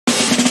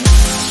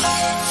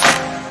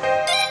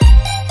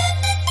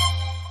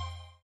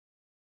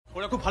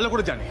ওরা খুব ভালো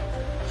করে জানে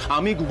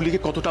আমি গুগলিকে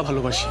কতটা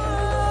ভালোবাসি,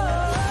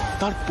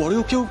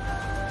 তারপরেও কেউ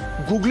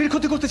গুগলির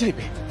ক্ষতি করতে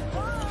চাইবে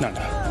না।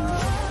 না,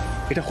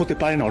 এটা হতে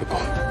পারে না অর্ক।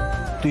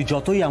 তুই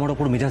যতই আমার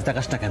ওপর মেজাজ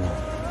দেখাস না কেন,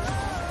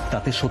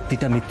 তাতে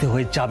সত্যিটা মিথ্যে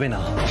হয়ে যাবে না।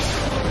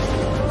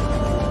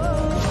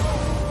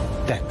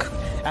 দেখ,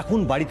 এখন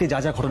বাড়িতে যা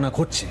যা ঘটনা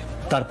ঘটছে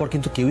তারপর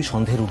কিন্তু কেউই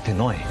সন্দেহের ঊর্ধ্বে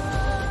নয়।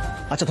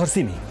 আচ্ছা ধর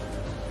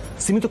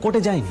সিমি তো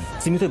কোর্টে যায়নি,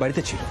 সিমি তো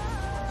বাড়িতে ছিল,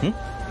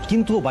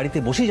 কিন্তু ও বাড়িতে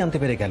বসেই জানতে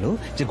পেরে গেল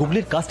যে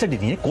গুগলির কাস্টাডি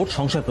নিয়ে কোর্ট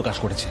সংশয় প্রকাশ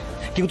করেছে।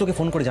 কেউ তোকে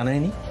ফোন করে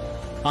জানায়নি,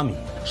 আমি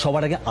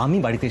সবার আগে আমি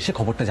বাড়িতে এসে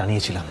খবরটা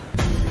জানিয়েছিলাম।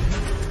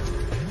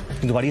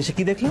 কিন্তু বাড়ি এসে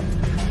কি দেখলাম,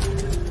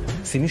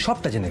 সিমি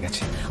সবটা জেনে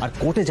গেছে, আর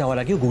কোর্টে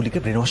যাওয়ার আগেও গুগলিকে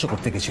ব্রেনওয়াশ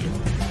করতে গেছিল।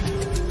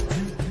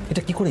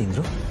 এটা কি করে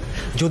ইন্দ্র?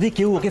 যদি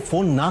কেউ ওকে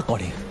ফোন না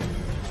করে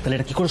তাহলে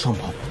এটা কি করে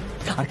সম্ভব?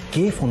 আর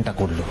কে ফোনটা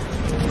করলো?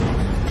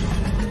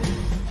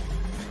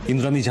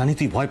 ইন্দ্র, আমি জানি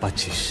তুই ভয়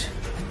পাচ্ছিস,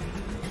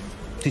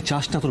 তুই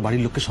চাস না তোর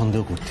বাড়ির লোককে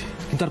সন্দেহ করতে,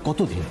 কিন্তু আর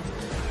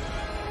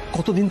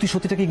কতদিন তুই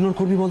সত্যিটাকে ইগনোর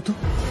করবি বলতো?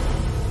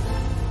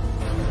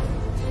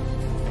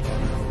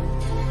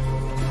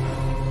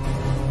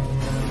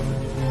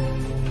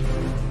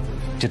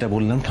 যেটা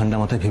বললাম ঠান্ডা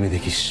মাথায় ভেবে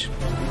দেখিস।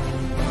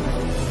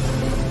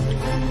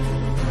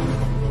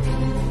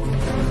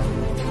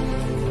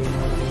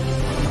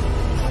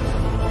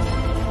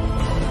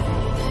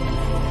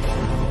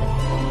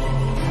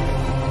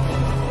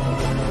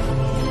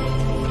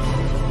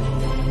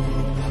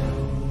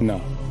 না,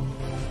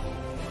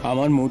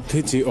 আমার মধ্যে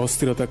যে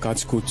অস্থিরতা কাজ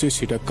করছে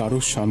সেটা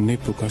কারোর সামনে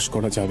প্রকাশ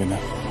করা যাবে না।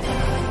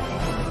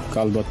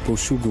 কাল বাদ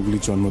পরশু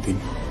গুগলির জন্মদিন,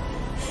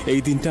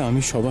 এই দিনটা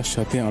আমি সবার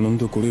সাথে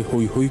আনন্দ করে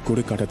হই হই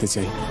করে কাটাতে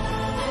চাই।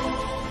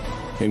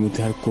 এর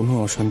মধ্যে আর কোনো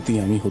অশান্তি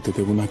আমি হতে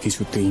দেব না,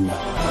 কিছুতেই না।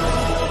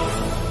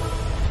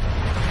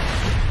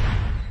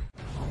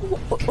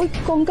 ওই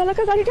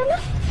কঙ্কালাকা গাড়িটা না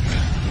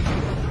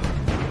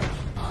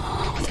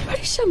আমাদের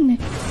বাড়ির সামনে,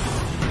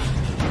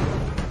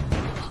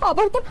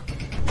 আবার কোন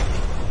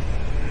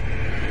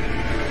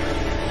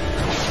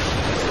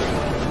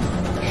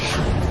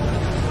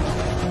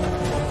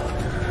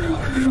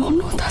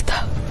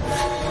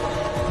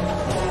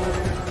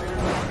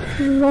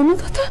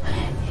রণদাদা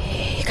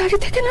এই গাড়ি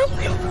থেকে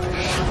নামলো।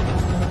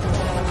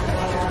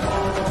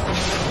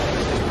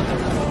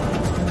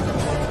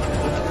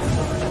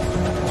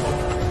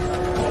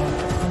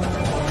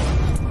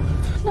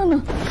 না না,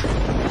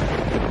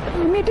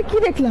 আমি এটা কি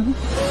দেখলাম?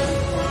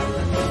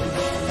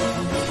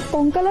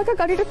 কঙ্কালাকা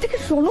গাড়িটার থেকে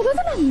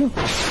রণদাদা নামলো।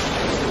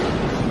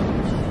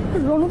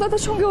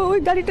 রণদাদার সঙ্গে ওই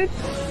গাড়িটার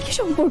কি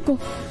সম্পর্ক?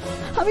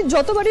 আমি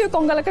যতবারই ওই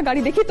কঙ্কালাকা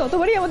গাড়ি দেখি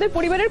ততবারই আমাদের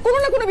পরিবারের কোনো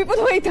না কোনো বিপদ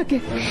হয়েই থাকে।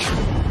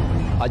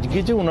 আজকে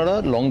যে ওনারা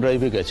লং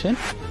ড্রাইভে গেছেন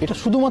এটা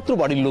শুধুমাত্র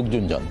বাড়ির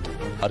লোকজন জানতো,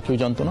 আর কেউ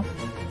জানতো না।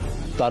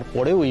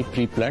 তারপরে ওই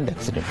প্রি প্ল্যান্ড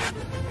অ্যাক্সিডেন্ট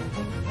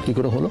কি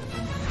করে হলো?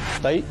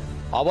 তাই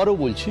আবারও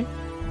বলছি,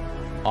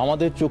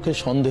 আমাদের চোখে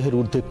সন্দেহের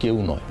ঊর্ধ্বে কেউ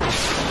নয়।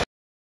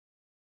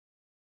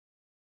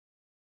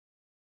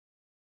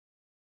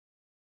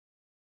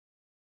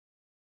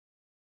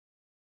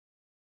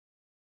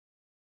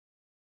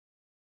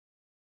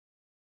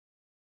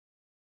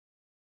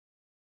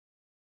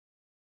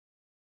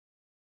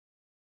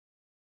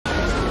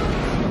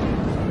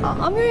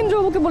 আমিও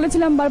ইন্দ্রবাবুকে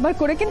বলেছিলাম বারবার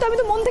করে, কিন্তু আমি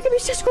তো মন থেকে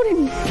বিশ্বাস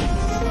করিনি।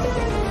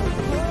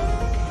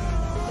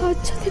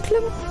 আচ্ছা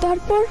দেখলাম,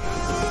 তারপর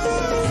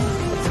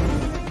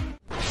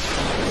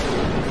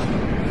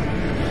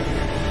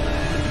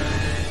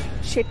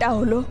সেটা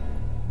হলো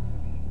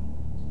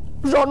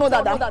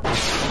রণদাদা।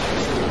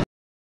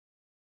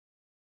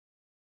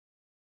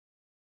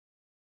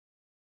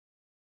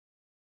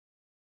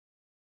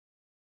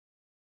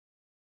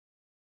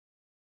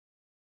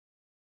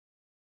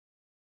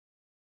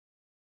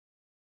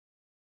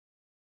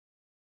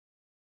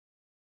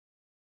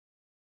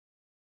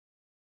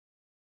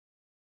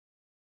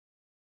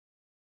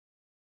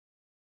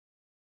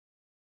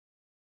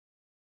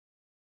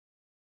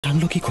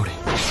 জানলো কি করে?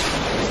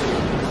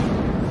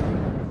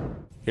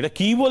 এটা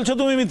কি বলছো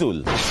তুমি মিতুল?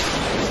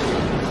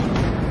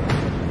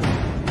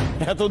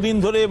 এতদিন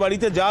ধরে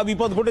বাড়িতে যা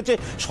বিপদ ঘটেছে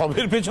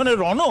সবের পেছনে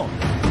রণ?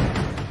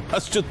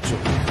 আশ্চর্য।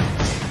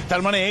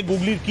 তার মানে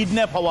গুগলির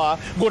কিডন্যাপ হওয়া,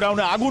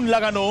 গোডাউনে আগুন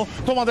লাগানো,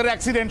 তোমাদের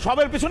অ্যাক্সিডেন্ট,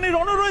 সবের পেছনে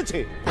রণ রয়েছে।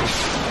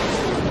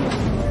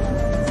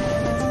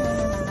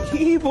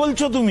 কি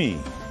বলছো তুমি?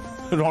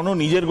 রণ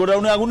নিজের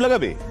গোডাউনে আগুন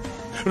লাগাবে?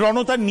 রণ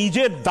তার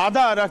নিজের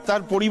দাদার আর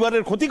তার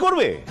পরিবারের ক্ষতি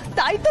করবে?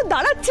 তাই তো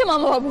দাঁড়াচ্ছে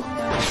মামা বাবু।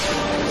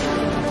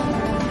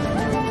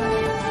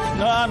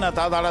 না না,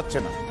 তা দাঁড়াচ্ছে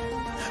না।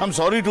 I am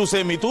sorry to say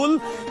Mitul,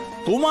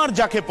 তোমার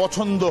যাকে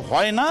পছন্দ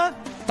হয় না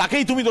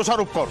তাকেই তুমি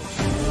দোষারোপ করো।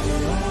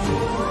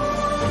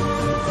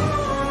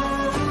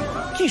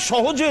 কি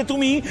সহজে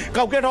তুমি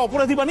কাউকে একটা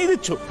অপরাধী বানিয়ে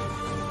দিচ্ছ।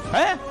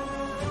 হ্যাঁ,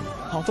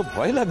 আমার তো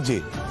ভয় লাগছে,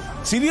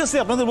 সিরিয়াসলি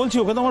আপনাদের বলছি,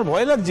 ওকে তো আমার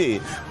ভয় লাগছে।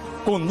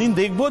 কোন দিন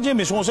দেখবো যে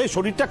মেসোমশাই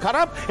শরীরটা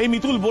খারাপ, এই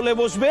মিতুল বলে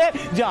বসবে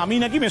যে আমি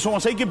নাকি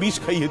মেসোমশাইকে বিষ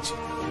খাইয়েছি।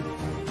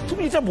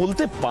 তুমি এটা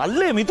বলতে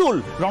পারলে মিতুল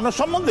রণর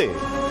সম্বন্ধে?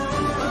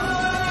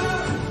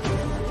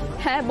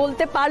 হ্যাঁ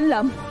বলতে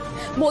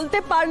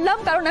পারলাম,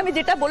 কারণ আমি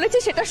যেটা বলেছি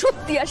সেটা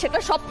সত্যি, আর সেটা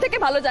সব থেকে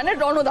ভালো জানে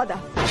রণদাদা।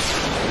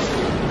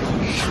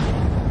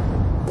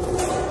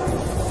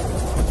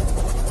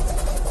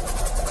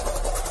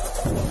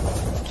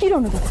 কি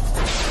রণদাদা?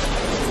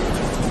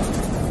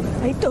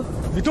 এই তো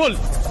Mitul,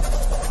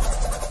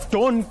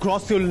 don't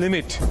cross your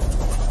limit.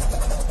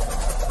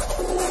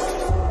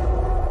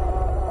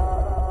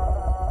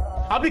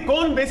 আপনি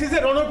কোন বেসিসে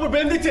রণর উপর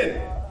বেল দিচ্ছেন?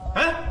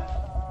 হ্যাঁ,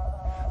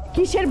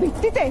 কিসের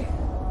ভিত্তিতে?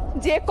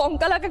 যে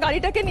কঙ্কালাকা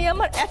গাড়িটাকে নিয়ে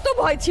আমার এত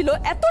ভয় ছিল,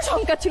 এত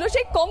শঙ্কা ছিল,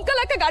 সেই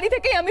কঙ্কালাকা গাড়ি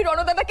থেকেই আমি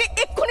রণদাদাকে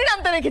এক্ষুনি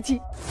নামতে রেখেছি।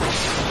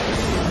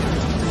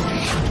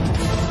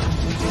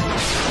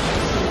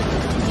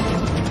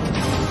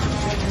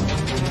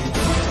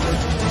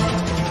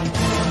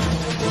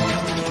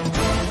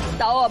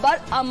 তাও আবার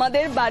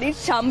আমাদের বাড়ির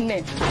সামনে।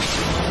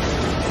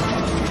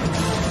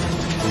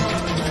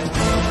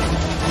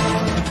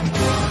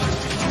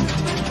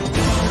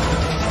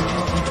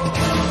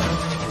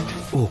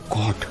 ও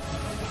গড,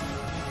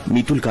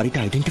 মিতুল গাড়িটা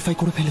আইডেন্টিফাই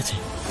করে ফেলেছে।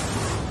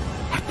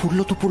 আর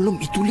পড়লো তো পড়লো,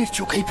 মিতুলের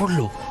চোখেই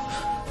পড়লো।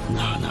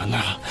 না না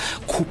না,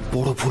 খুব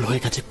বড় ভুল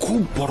হয়ে গেছে,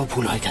 খুব বড়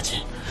ভুল হয়ে গেছে।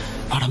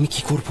 আর আমি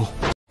কি করব?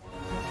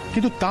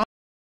 কিন্তু তা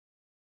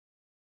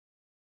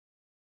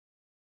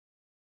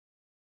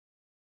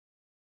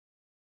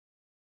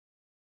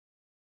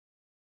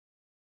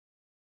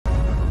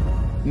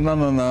না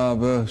না না,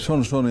 শোন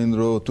শোন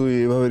ইন্দ্র, তুই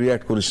এভাবে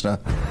রিয়াক্ট করিস না।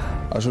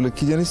 আসলে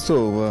কি জানিস তো,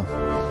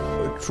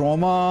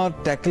 ট্রমা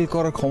ট্যাকেল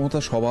করার ক্ষমতা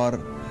সবার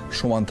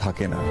সমান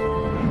থাকে না।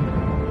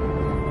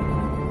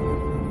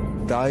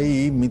 তাই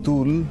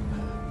মিতুল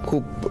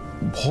খুব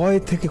ভয়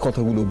থেকে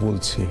কথাগুলো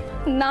বলছে।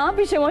 না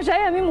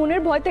পিসেমশাই, আমি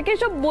মনের ভয় থেকে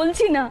সব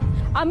বলছি না।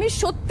 আমি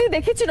সত্যি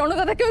দেখেছি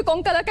রণদাদাকে ওই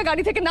কঙ্কালাকা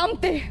গাড়ি থেকে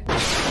নামতে।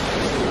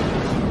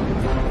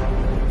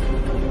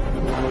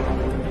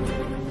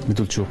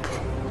 মিতুল চুপ।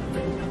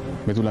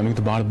 মিতুল, আমি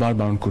কিন্তু বারবার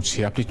বারণ করছি,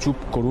 আপনি চুপ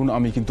করুন।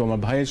 আমি কিন্তু আমার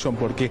ভাইয়ের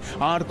সম্পর্কে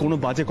আর কোনো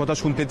বাজে কথা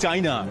শুনতে চাই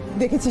না।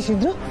 দেখেছিস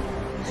ইন্দ্র,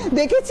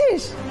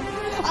 দেখেছিস?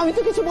 আমি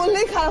তো কিছু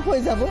বললেই খারাপ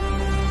হয়ে যাব।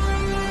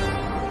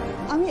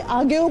 আমি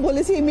আগেও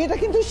বলেছি এই মেয়েটা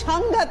কিন্তু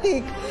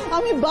সাংঘাতিক।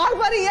 আমি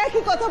বারবারই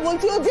একই কথা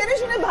বলছি। ও জেনে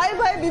শুনে ভাই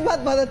ভাই বিবাদ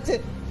বাঁধাচ্ছে।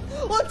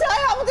 ও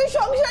চায় আমাদের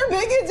সংসার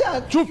ভেঙে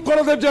যাক। চুপ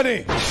করো দেবযানী,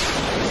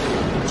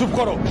 চুপ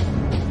করো।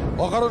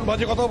 অকারণ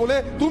বাজে কথা বলে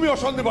তুমি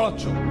অশান্তি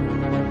বাড়াচ্ছ।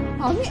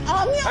 আমি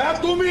আমি হ্যাঁ,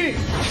 তুমি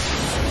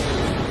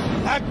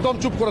একদম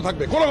চুপ করে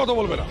থাকবে, কোনো কথা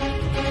বলবে না।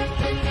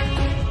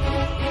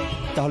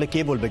 তাহলে কে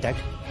বলবে ড্যাড?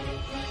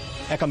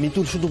 একা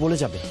মিতুল শুধু বলে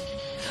যাবে,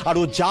 আর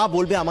ও যা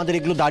বলবে আমাদের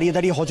এগুলো দাঁড়িয়ে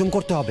দাঁড়িয়ে হজম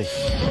করতে হবে।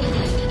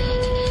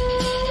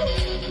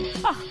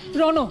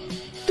 রণ,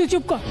 তুই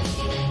চুপ কর।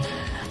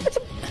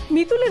 আচ্ছা,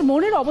 মিতুলের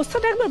মনের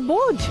অবস্থাটা একবার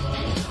বোঝ।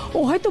 ও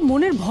হয়তো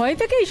মনের ভয়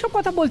থেকে এইসব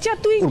কথা বলছে, আর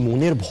তুই ওর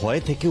মনের ভয়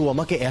থেকে ও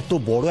আমাকে এত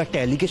বড় একটা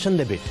অ্যালিগেশন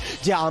দেবে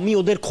যে আমি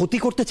ওদের ক্ষতি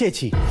করতে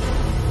চেয়েছি।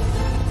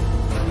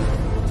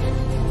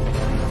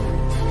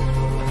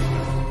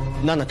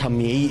 না না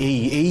ঠাম্মি, এই এই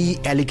এই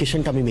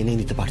অ্যালিগেশনটা আমি মেনে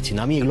নিতে পারছি না।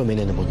 আমি এগুলো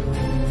মেনে নেব না।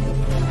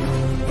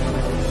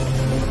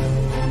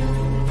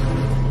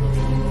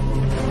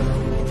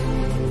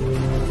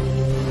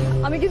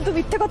 আমি কিন্তু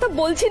মিথ্যে কথা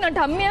বলছি না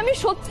ঠাম্মি, আমি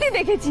সত্যি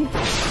দেখেছি।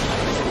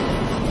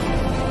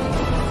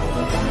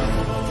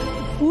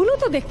 ভুলও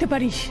তো দেখতে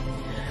পারিস।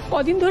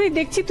 কদিন ধরেই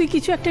দেখছি তুই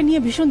কিছু একটা নিয়ে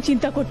ভীষণ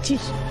চিন্তা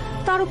করছিস,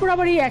 তার উপর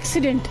আবার এই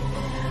অ্যাক্সিডেন্ট।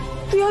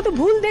 তুই হয়তো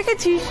ভুল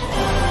দেখেছিস।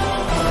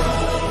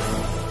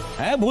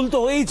 হ্যাঁ, ভুল তো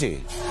হয়েছে।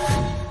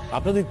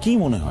 আপনাদের কি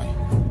মনে হয়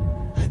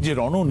যে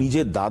রণ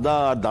নিজের দাদা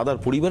আর দাদার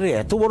পরিবারের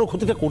এত বড়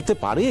ক্ষতিটা করতে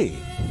পারে?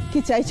 কি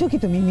চাইছো কি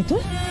তুমি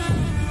মিতুল?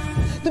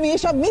 তুমি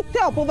এসব মিথ্যে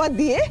অপবাদ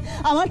দিয়ে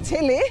আমার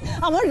ছেলে,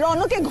 আমার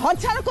রণকে ঘর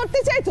ছাড়া করতে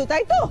চাইছো,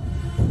 তাই তো?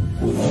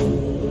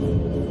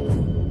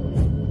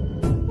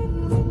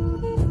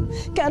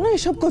 কেন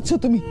এসব করছো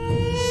তুমি?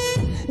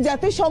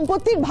 যাতে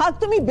সম্পত্তির ভাগ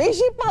তুমি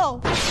বেশি পাও।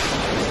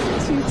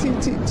 ছি ছি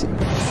ছি ছি।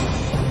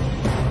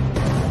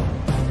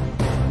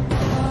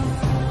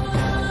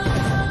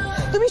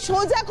 তুমি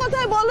সোজা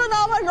কথায় বলো না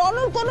আমার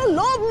রণর কোনো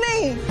লোভ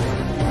নেই।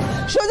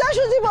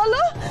 সোজাসুজি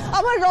বলো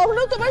আমার রণ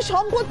তোমার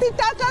সম্পত্তির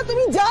টাকা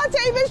তুমি যা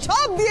চাইবে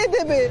সব দিয়ে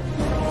দেবে।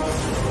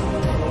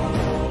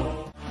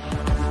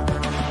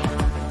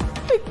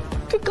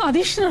 তুই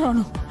কাঁদিস না রণ,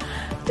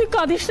 তুই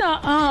কাঁদিস না।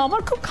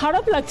 আমার খুব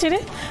খারাপ লাগছে রে,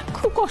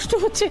 খুব কষ্ট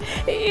হচ্ছে।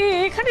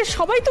 এখানে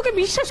সবাই তোকে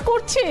বিশ্বাস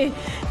করছে,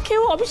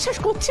 কেউ অবিশ্বাস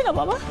করছে না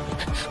বাবা।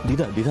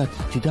 দিদা দিদা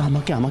দিদা,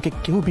 আমাকে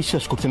কেউ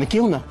বিশ্বাস করছে না,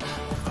 কেউ না।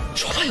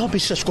 সবাই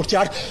অবিশ্বাস করছে,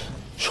 আর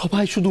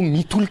সবাই শুধু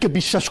মিতুলকে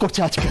বিশ্বাস করছে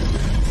আজকে।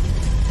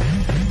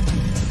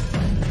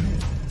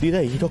 দিদা,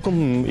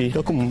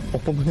 এইরকম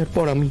অপমানের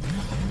পর আমি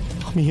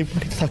এই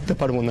বাড়িতে থাকতে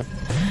পারবো না।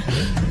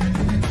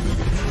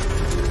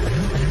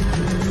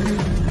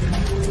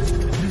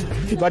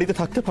 এই বাড়িতে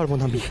থাকতে পারবো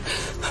না, আমি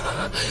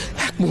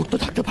এক মুহূর্ত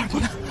থাকতে পারবো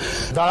না।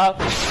 দাঁড়া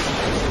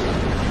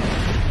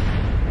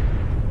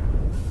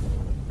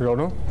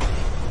রণ,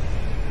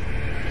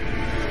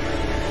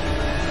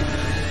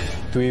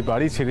 তুই এই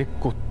বাড়ি ছেড়ে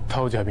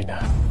কোথাও যাবি না,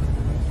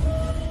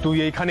 তুই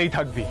এইখানেই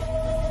থাকবি।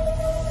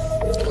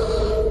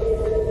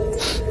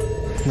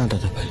 না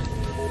দাদা ভাই,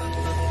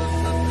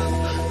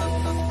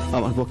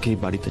 আমার পক্ষে এই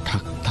বাড়িতে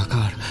থাকা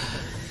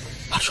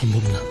আর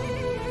সম্ভব না।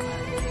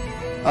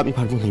 আমি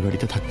পারবো না এই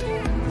বাড়িতে থাকতে।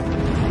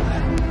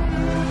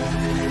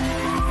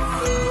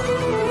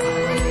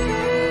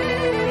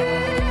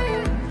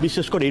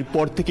 বিশ্বাস করে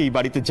এরপর থেকে এই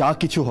বাড়িতে যা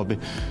কিছু হবে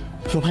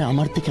সবাই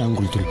আমার থেকে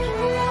আঙ্গুল তুলবে,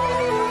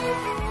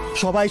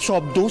 সবাই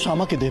সব দোষ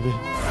আমাকে দেবে।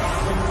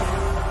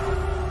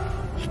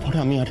 এরপরে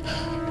আমি আর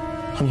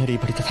এই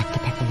বাড়িতে থাকতে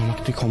পারবো না।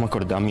 আমাকে তুই ক্ষমা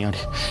করে দে, আমি আর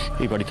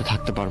এই বাড়িতে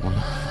থাকতে পারবো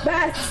না।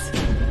 ব্যাস,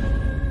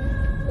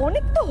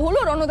 অনেক তো হলো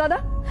রণ দাদা,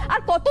 আর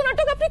কত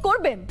নাটক আপনি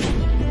করবেন?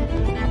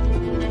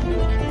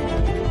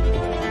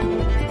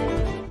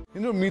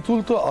 কিন্তু মিতুল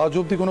তো আজ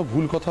অব্দি কোনো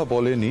ভুল কথা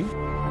বলেনি,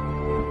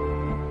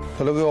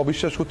 তাহলে ওকে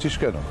অবিশ্বাস করছিস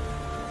কেন?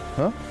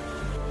 হ্যাঁ,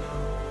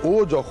 ও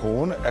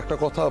যখন একটা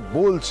কথা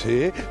বলছে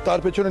তার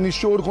পেছনে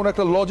নিশ্চয় ওর কোনো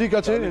একটা লজিক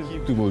আছে।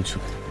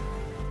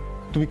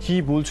 তুমি কি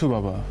বলছো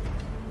বাবা?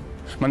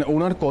 মানে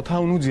ওনার কথা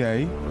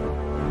অনুযায়ী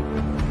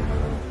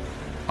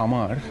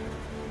আমার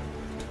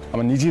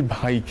নিজের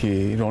ভাইকে,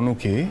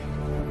 রণকে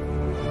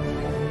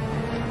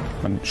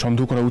মানে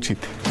সন্দেহ করা উচিত?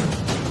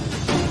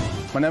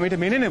 মানে আমি এটা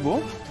মেনে নেব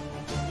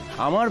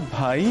আমার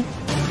ভাই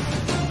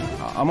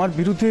আমার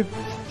বিরুদ্ধে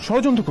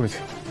ষড়যন্ত্র করেছে?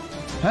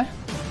 হ্যাঁ,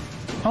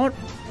 আমার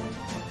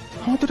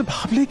তো এটা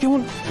ভাবলেই কেমন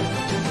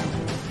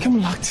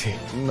লাগছে।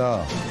 না,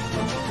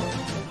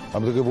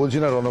 আমি তোকে বলছি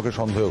না রণকে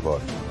সন্দেহ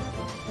কর,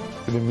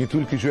 কিন্তু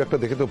মিতুল কিছু একটা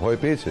দেখে তো ভয়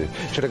পেয়েছে,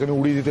 সেটাকে আমি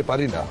উড়িয়ে দিতে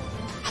পারি না।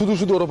 শুধু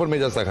শুধু ওর ওপর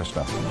মেজাজ দেখাস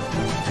না।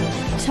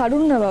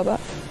 ছাড়ুন না বাবা।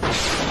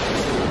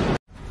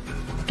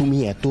 তুমি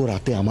এত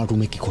রাতে আমার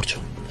রুমে কি করছো?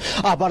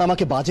 আবার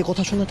আমাকে বাজে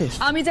কথা শোনাতে?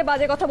 আমি যে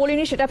বাজে কথা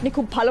বলিনি সেটা আপনি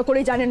খুব ভালো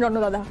করেই জানেন রণ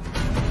দাদা।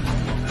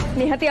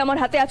 নেহাতি আমার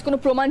হাতে আজ কোনো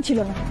প্রমাণ ছিল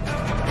না,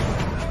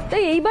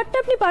 তাই এইবারটা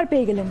আপনি পার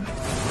পেয়ে গেলেন।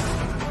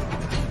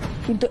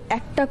 কিন্তু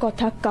একটা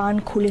কথা কান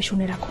খুলে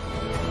শুনে রাখুন,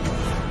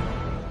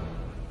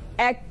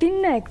 একদিন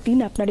না একদিন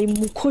আপনার এই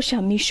মুখোশ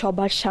আমি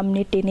সবার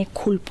সামনে টেনে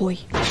খুলবই।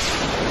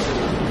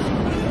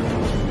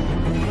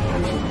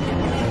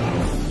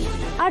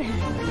 আর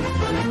হ্যাঁ,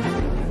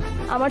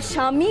 আমার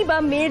স্বামী বা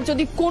মেয়ের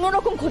যদি কোনো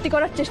রকম ক্ষতি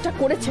করার চেষ্টা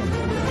করেছেন,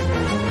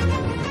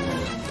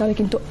 তবে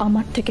কিন্তু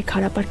আমার থেকে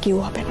খারাপ আর কেউ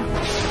হবে না।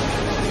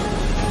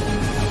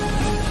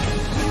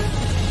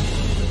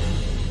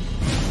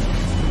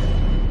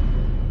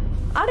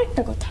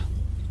 আরেকটা কথা,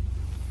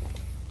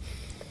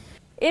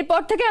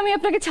 এরপর থেকে আমি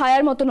আপনাকে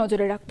ছায়ার মতো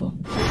নজরে রাখবো,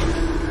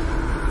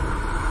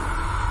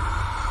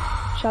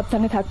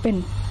 সাবধানে থাকবেন।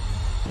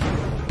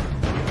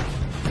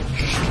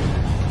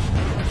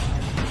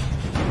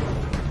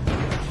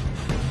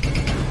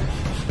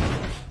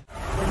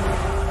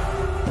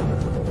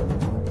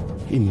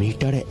 এই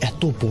মেয়েটার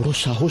এত বড়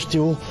সাহস যে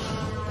ও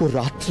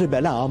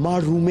রাত্রেবেলা আমার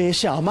রুমে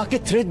এসে আমাকে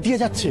থ্রেট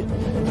দিয়ে যাচ্ছে।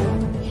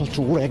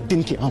 ওর একদিন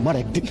কি আমার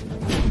একদিন।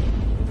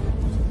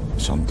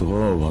 শান্ত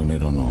হও ভাগ্নে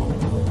রণ,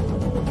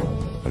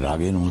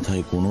 রাগের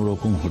মাথায় কোন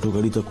রকম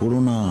হটকারিতা করো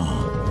না।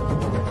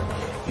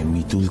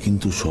 মিতুল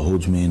কিন্তু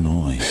সহজ মেয়ে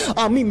নয়।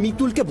 আমি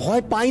মিতুলকে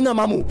ভয় পাই না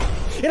মামু।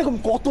 এরকম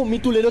কত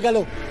মিতুল এলো গেল,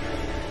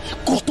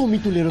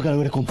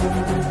 এরকম।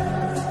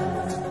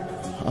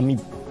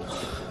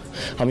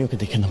 আমি ওকে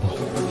দেখে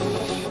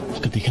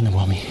নেবো,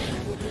 আমি।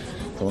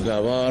 তোমাকে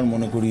আবার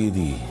মনে করিয়ে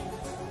দিই,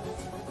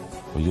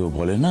 ওই যে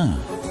বলে না,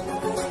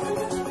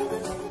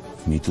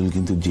 মিতুল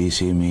কিন্তু যে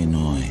সে মেয়ে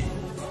নয়,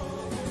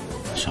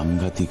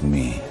 সাংঘাতিক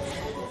মেয়ে।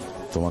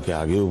 তোমাকে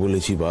আগেও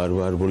বলেছি,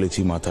 বারবার বলেছি,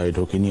 মাথায়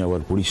ঢোকেনি,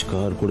 আবার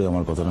পরিষ্কার করে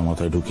আমার কথাটা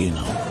মাথায় ঢুকিয়ে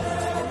নাও।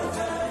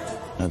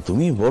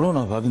 তুমি বলো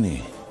না ভাগ্নে।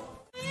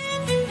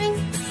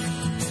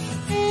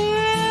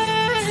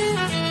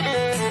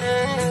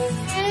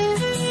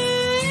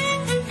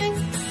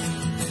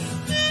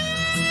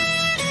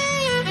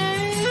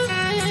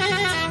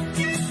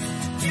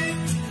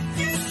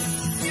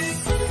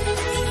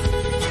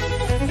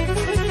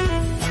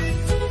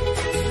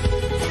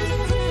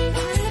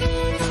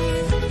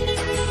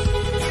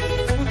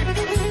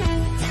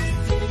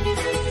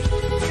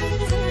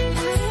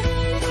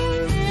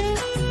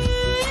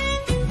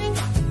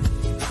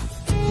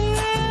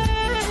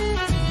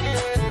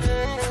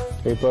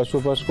 এপাশ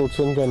ওপাশ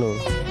করছেন কেন?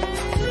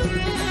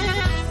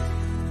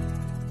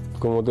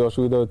 ঘুমোতে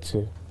অসুবিধা হচ্ছে?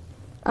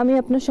 আমি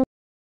আপনার সঙ্গে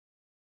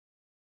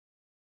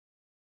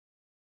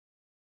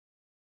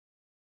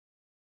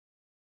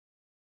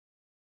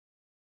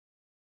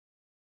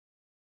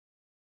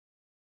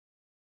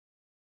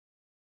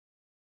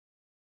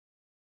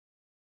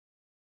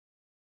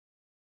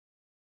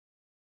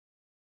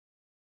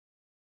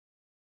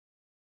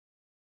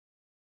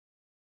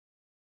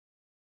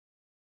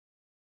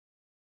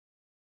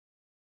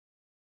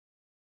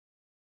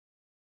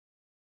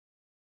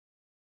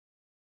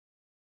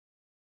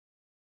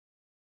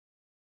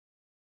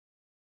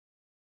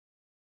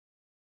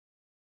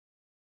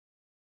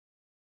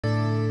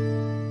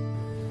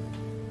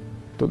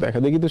তো দেখা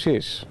দেখি তো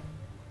শেষ,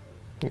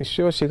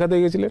 নিশ্চয় আবার শেখাতে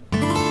গেছিলেন।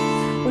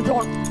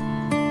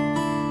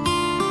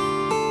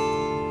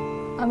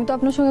 আমি তো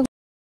আপনার সঙ্গে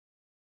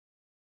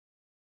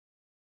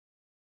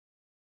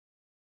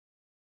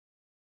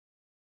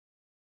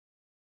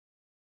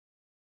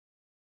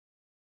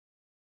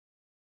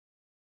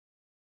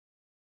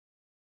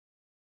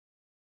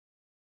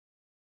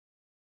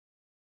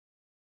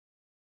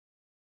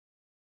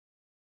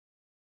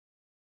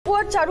অপু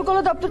আর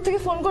চারুকলা দপ্তর থেকে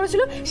ফোন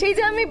করেছিল, সেই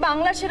যে আমি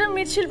বাংলা সেরা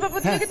মৃৎশিল্প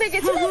প্রতিযোগিতায়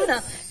গেছিলাম না,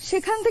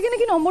 সেখান থেকে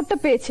নাকি নম্বরটা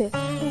পেয়েছে।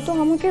 তো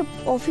আমাকে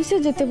অফিসে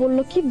যেতে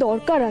বললো, কি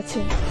দরকার আছে?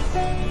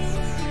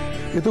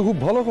 এ তো খুব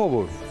ভালো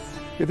খবর,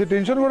 এতে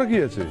টেনশন করা কি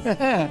আছে?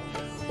 হ্যাঁ,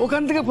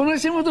 ওখান থেকে ফোন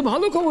এসে মতো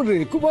ভালো খবর রে,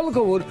 খুব ভালো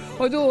খবর।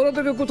 হয়তো ওরা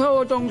তোকে কোথাও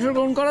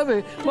অংশগ্রহণ করাবে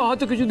বা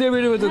হয়তো কিছু দেবে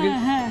দেবে তোকে।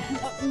 হ্যাঁ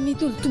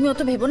মিতুল, তুমি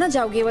অত ভেবো না,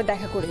 যাও গিয়ে এবার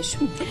দেখা করে এসো।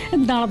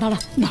 দাঁড়া দাঁড়া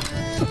দাঁড়া।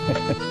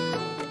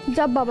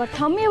 যা বাবা,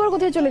 ঠাম্মি আবার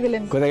কোথায় চলে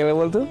গেলেন? কোথায় গেলে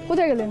বলতো?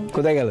 কোথায় গেলেন?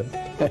 কোথায় গেল?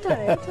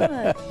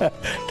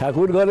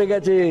 ঠাকুর ঘরে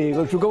গেছে,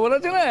 সুখবর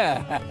আছে না?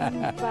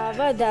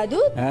 বাবা দাদু,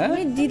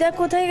 তুমি দিদা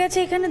কোথায় গেছে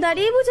এখানে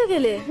দাঁড়িয়ে বুঝে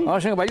গেলে?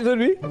 আমার সঙ্গে বাজি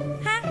ধরবি?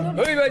 হ্যাঁ।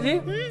 ওই বাজি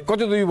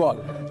কত তুই বল,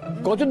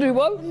 কত তুই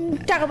বল?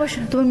 টাকা পয়সা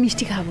তোমার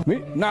মিষ্টি খাবো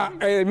না।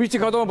 মিষ্টি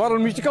খাওয়া তোমার ভালো,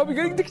 মিষ্টি খাওয়াবি?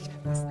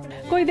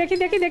 কই দেখি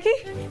দেখি দেখি,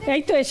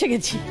 এই তো এসে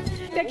গেছি।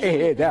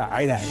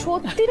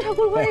 সত্যি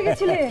ঠাকুর ঘরে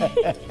গেছিলে?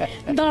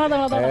 দাঁড়া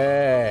দাঁড়া দাঁড়া,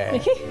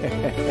 দেখি।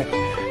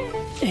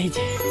 এই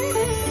যে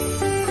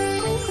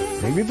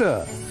দেখবি তো,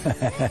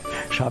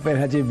 সাপের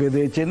হাঁচি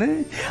বেঁধেছে না?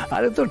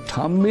 আরে তোর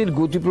ঠাম্মির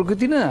গতি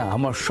প্রকৃতি না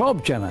আমার সব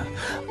জানা,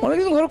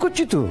 অনেকদিন ঘর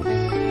করছি তো।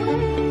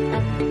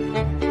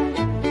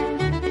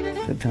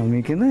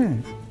 ঠাম্মিকে না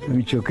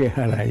আমি চোখে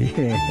হারাই।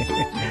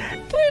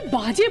 তুই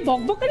বাজে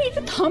বকবকানি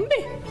একটু থামবে?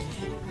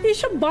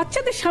 এইসব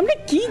বাচ্চাদের সামনে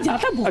কি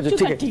যাতা বলছো?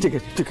 ঠিক আছে ঠিক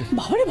আছে ঠিক আছে।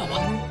 বাবারে বাবা,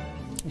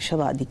 এসব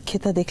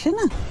আদিক্ষেতা দেখলে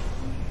না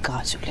গা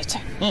জ্বলে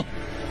যায়।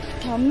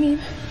 ঠাম্মি,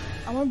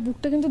 আমার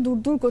বুকটা কিন্তু দূর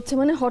দূর করছে।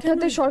 মানে হঠাৎ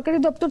সরকারি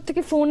দপ্তর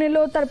থেকে ফোন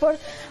এলো, তারপর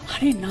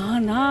আরে না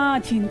না,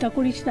 চিন্তা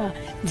করিস না,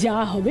 যা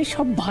হবে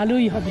সব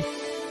ভালোই হবে।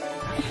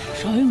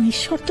 স্বয়ং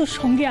ঈশ্বর তোর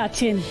সঙ্গে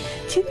আছেন,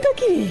 চিন্তা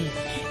কি?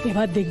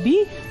 এবার দেখবি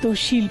তোর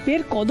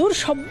শিল্পের কদর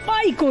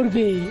সবাই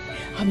করবে,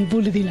 আমি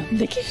বলে দিলাম,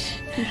 দেখিস।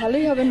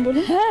 ভালোই হবেন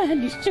বলুন? হ্যাঁ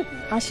নিশ্চয়।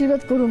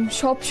 আশীর্বাদ করুন,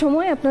 সব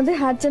সময় আপনাদের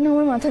হাত যেন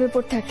আমার মাথার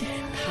উপর থাকে।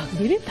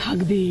 থাকবে রে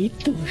থাকবে, এই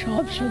তো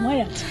সব সময়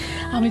আছে।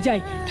 আমি যাই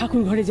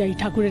ঠাকুর ঘরে যাই,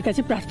 ঠাকুরের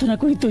কাছে প্রার্থনা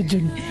করি তোর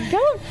জন্য,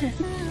 কেমন?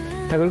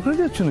 ঠাকুর ঘরে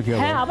যাচ্ছ নাকি?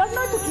 হ্যাঁ, আবার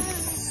নয় তো কি।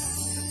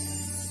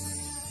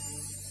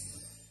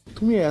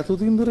 তুমি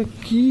এতদিন ধরে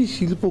কি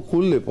শিল্প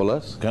করলে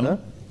পলাশ? কেন?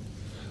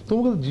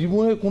 তোমাকে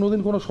জীবনে কোনোদিন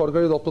কোনো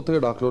সরকারি দপ্তর থেকে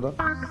ডাকলো না?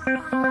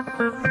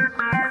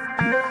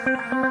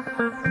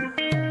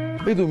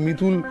 এই তো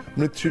মিতুল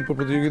মৃৎশিল্প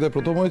প্রতিযোগিতায়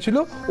প্রথম হয়েছিল,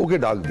 ওকে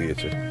ডাক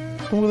দিয়েছে,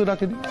 তোমাকে তো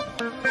ডাকেনি।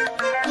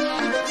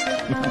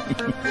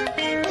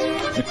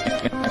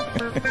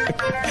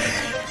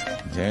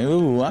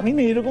 জামাইবাবু, আমি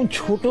না এরকম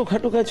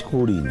ছোটখাটো কাজ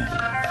করি না।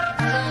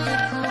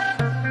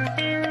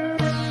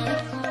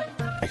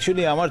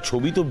 অ্যাকচুয়ালি আমার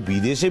ছবি তো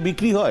বিদেশে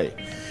বিক্রি হয়,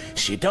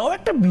 সেটাও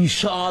একটা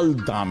বিশাল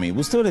দামে,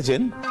 বুঝতে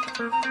পেরেছেন?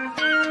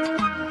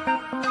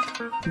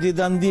 যে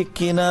দাম দিয়ে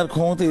কেনার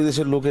ক্ষমতা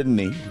এদেশের লোকের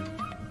নেই,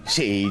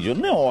 সেই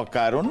জন্য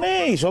অকারণে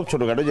এইসব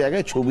ছোটখাটো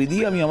জায়গায় ছবি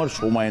দিয়ে আমি আমার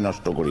সময়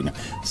নষ্ট করি না।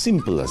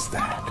 Simple as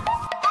that.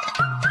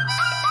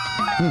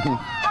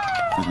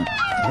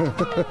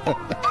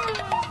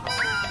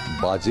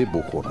 বাজে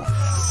বকো না।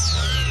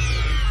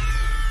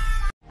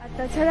 আর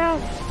তাছাড়া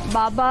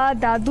বাবা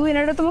দাদু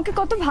এনারা তোমাকে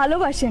কত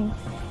ভালোবাসেন,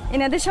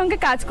 এনাদের সঙ্গে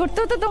কাজ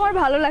করতেও তো তোমার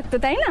ভালো লাগতো,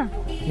 তাই না?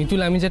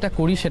 মিতুল, আমি যেটা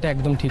করি সেটা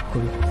একদম ঠিক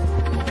করি,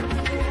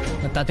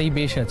 তাতেই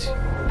বেশ আছে।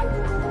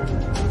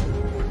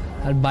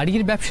 আর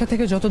বাড়ির ব্যবসা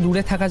থেকে যত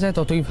দূরে থাকা যায়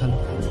ততই ভালো।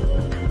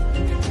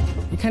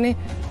 এখানে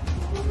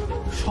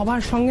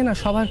সবার সঙ্গে না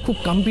সবার খুব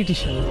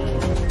কম্পিটিশন,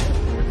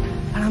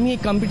 আর আমি এই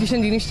কম্পিটিশন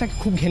জিনিসটাকে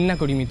খুব ঘেন্না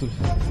করি মিতুল।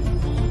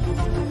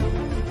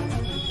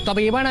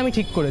 তবে এবার আমি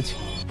ঠিক করেছি,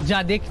 যা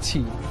দেখছি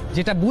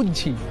যেটা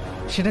বুঝছি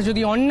সেটা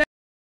যদি অন্যায়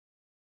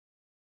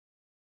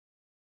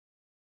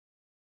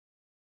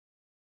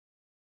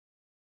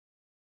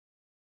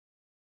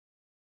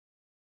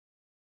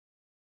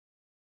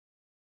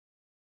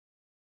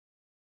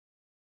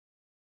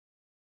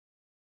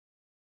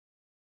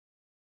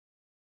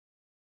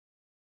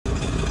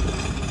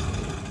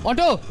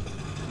অটো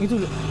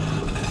মিতুল।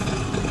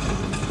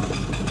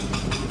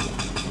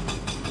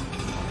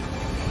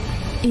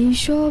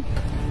 এইসব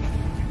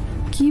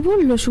কি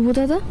বললো শুভ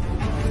দাদা,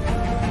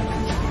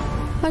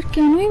 আর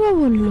কেনই বা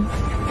বললো?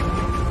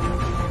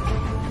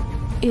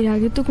 এর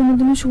আগে তো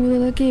কোনোদিনও শুভ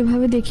দাদাকে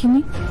এভাবে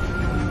দেখিনি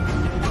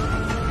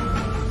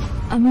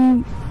আমি।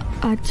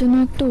 আজ যেন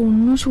একটা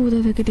অন্য শুভ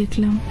দাদাকে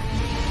দেখলাম।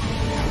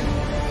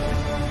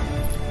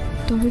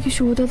 তবে কি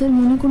শুভ দাদার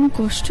মনে কোনো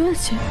কষ্ট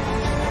আছে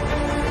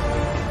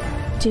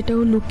যেটা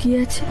ও লুকিয়ে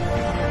আছে?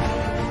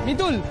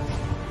 মিতুল,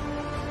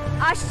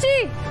 আসছি।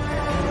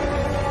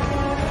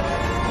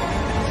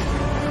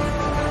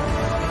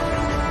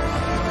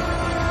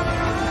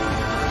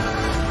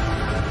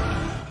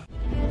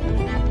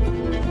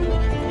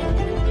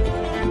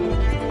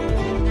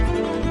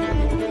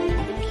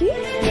 কি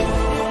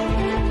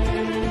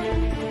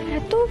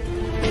এত,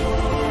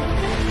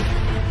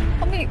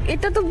 আমি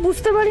এটা তো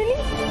বুঝতে পারিনি।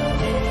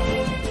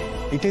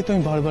 এটাই তো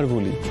আমি বারবার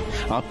বলি,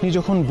 আপনি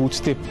যখন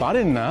বুঝতে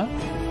পারেন না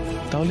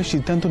তাহলে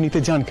সিদ্ধান্ত নিতে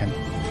যান কেন?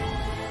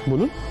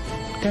 বলুন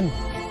কেন?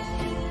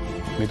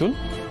 মিতুল,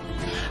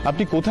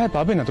 আপনি কোথায়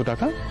পাবেন এত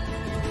টাকা?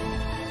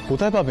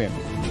 কোথায় পাবেন?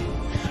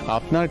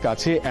 আপনার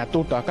কাছে এত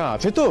টাকা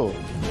আছে তো?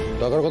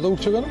 টাকার কথা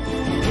উঠছে কেন?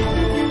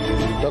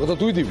 টাকা তো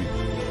তুই দিবি।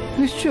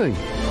 নিশ্চয়ই।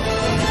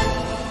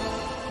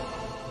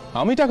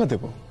 আমি টাকা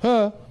দেব?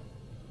 হ্যাঁ।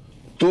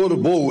 তোর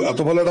বউ এত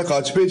ভালো একটা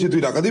কাজ পেয়েছে,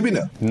 তুই টাকা দিবি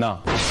না? না।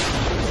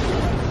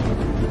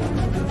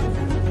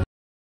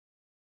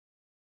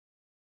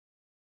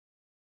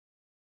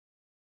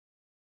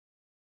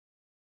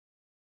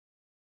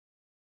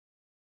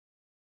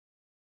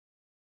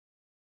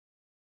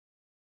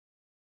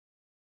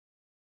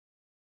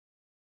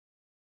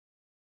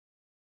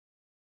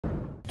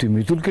 তুই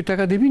মিতুলকে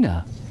টাকা দিবি না?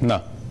 না,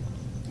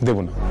 দেব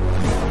না।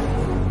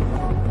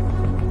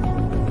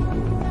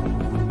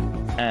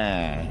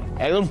 হ্যাঁ,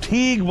 একদম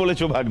ঠিক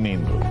বলেছো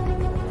ভাগ্নেন্দ্র।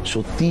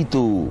 সত্যি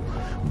তো,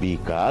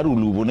 বেকার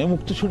উলুবনে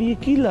মুক্ত ছড়িয়ে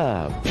কি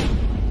লাভ?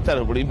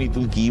 তারপরে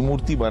মিতুল কি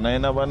মূর্তি বানায়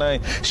না বানায়,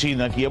 সে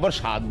নাকি আবার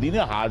 7 দিনে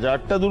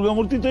 1000টা দুর্গা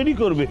মূর্তি তৈরি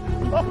করবে।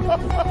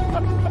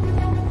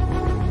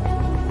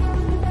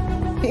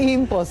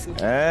 ইম্পসিবল।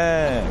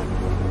 হ্যাঁ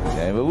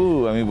বাবু,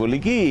 আমি বলি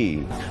কি,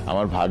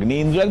 আমার ভাগ্নে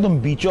ইন্দ্র একদম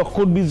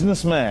বিচক্ষণ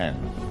বিজনেসম্যান,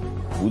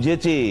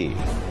 বুঝেছে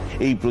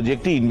এই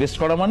প্রজেক্টে ইনভেস্ট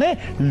করা মানে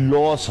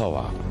লস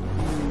হওয়া।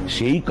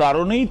 সেই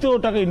কারণেই তো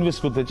টাকা ইনভেস্ট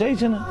করতে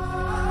চাইছে না।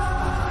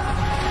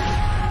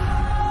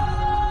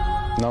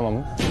 না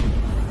মামু,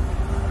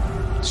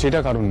 সেটা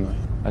কারণ নয়।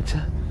 আচ্ছা,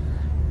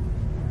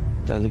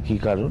 তাহলে কি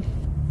কারণ?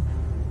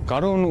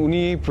 কারণ উনি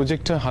এই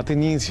প্রজেক্টটা হাতে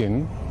নিয়েছেন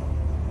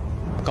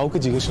কাউকে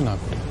জিজ্ঞাসা না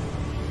করে,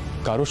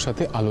 কারোর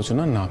সাথে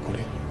আলোচনা না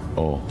করে।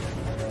 ও,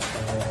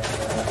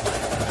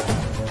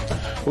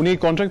 উনি এই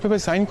কন্ট্রাক্ট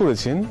পেপারে সাইন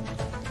করেছেন,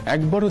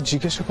 একবারও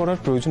জিজ্ঞাসা করার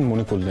প্রয়োজন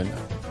মনে করলেন না।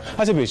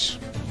 আচ্ছা বেশ,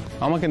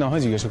 আমাকে না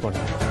হয় জিজ্ঞাসা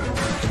করেন।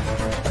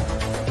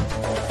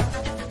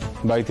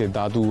 বাড়িতে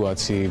দাদু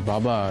আছে,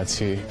 বাবা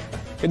আছে,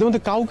 এদের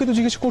মধ্যে কাউকে তো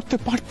জিজ্ঞাসা করতে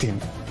পারতেন,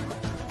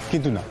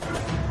 কিন্তু না,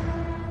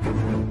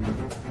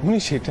 উনি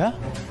সেটা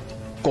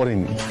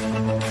করেননি।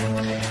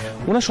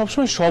 ওনার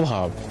সবসময়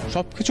স্বভাব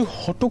সবকিছু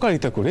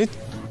হটকারিতা করে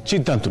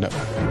সিদ্ধান্ত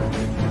নেওয়া।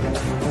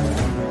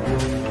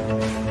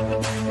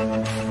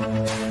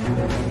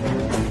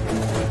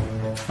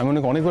 আমি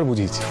ওনাকে অনেকবার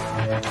বুঝিয়েছি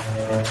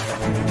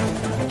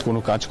কোনো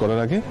কাজ করার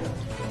আগে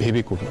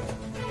ভেবে করুন,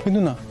 কিন্তু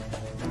না,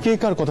 কে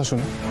কার কথা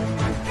শুনে।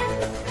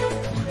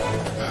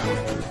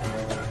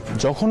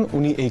 যখন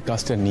উনি এই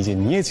কাজটা নিজে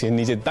নিয়েছেন,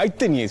 নিজের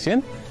দায়িত্বে নিয়েছেন,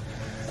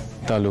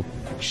 তাহলে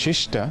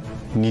শেষটা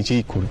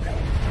নিজেই করবেন।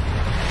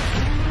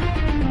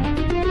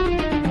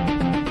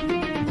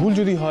 ভুল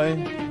যদি হয়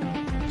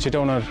সেটা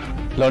ওনার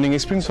লার্নিং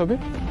এক্সপিরিয়েন্স হবে,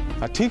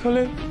 আর ঠিক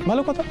হলে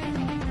ভালো কথা,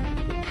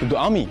 কিন্তু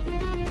আমি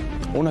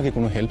ওনাকে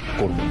কোনো হেল্প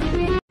করব না।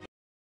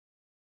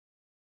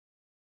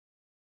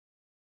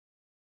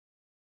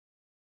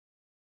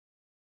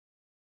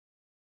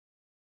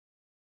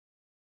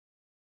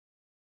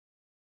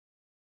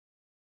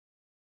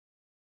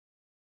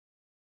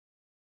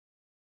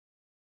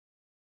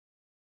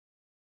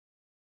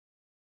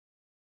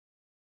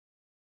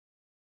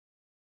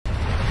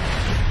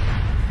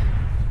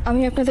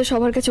 আমি আপনাদের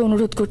সবার কাছে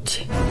অনুরোধ করছি,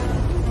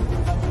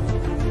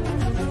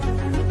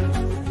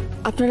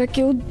 আপনারা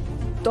কেউ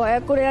দয়া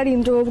করে আর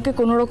ইন্দ্রবাবুকে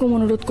কোনো রকম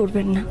অনুরোধ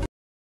করবেন না।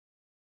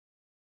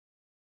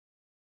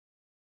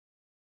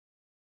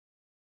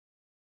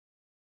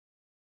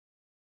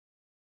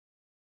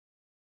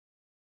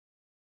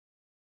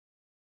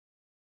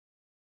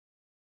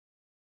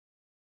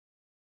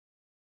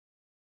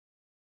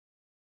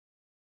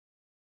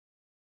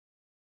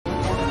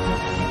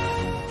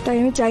 তাই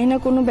আমি চাই না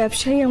কোনো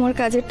ব্যবসায়ী আমার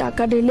কাজে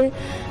টাকা ঢেলে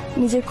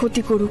নিজের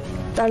ক্ষতি করুক,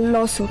 তার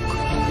লস হোক।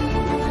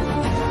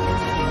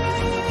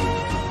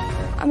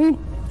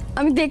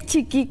 আমি দেখছি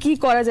কি কি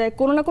করা যায়,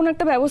 কোনো না কোনো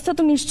একটা ব্যবস্থা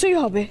তো নিশ্চয়ই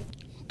হবে।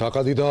 টাকা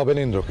দিতে হবে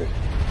না ইন্দ্রকে।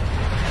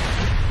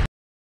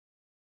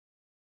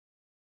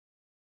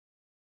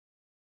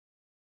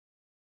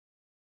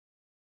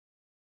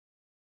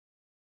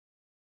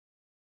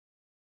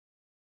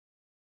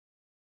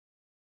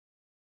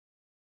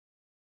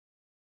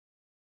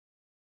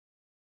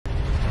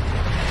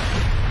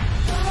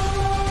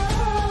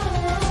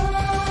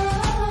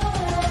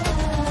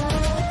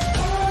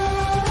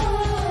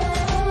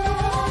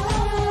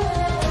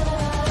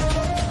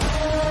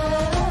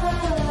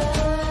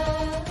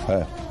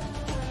 হ্যাঁ,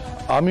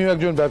 আমিও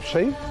একজন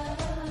ব্যবসায়ী,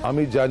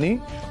 আমি জানি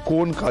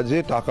কোন কাজে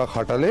টাকা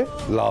খাটালে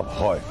লাভ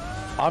হয়।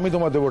 আমি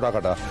তোমার দেবো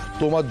টাকাটা,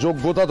 তোমার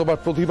যোগ্যতা, তোমার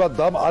প্রতিভার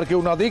দাম আর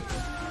কেউ না দিক,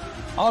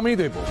 আমি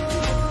দেব।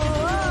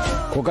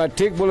 খোকা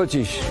ঠিক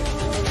বলেছিস,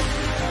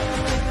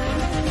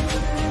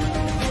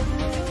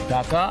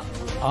 টাকা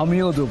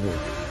আমিও দেবো,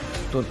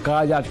 তোর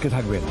কাজ আটকে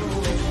থাকবে না।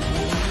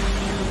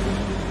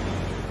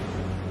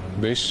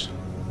 বেশ,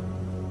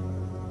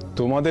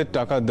 তোমাদের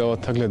টাকা দেওয়া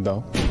থাকলে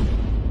দাও,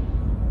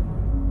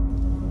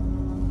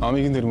 আমি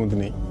কিন্তু এর মধ্যে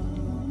নেই,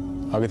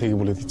 আগে থেকে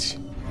বলে দিচ্ছি।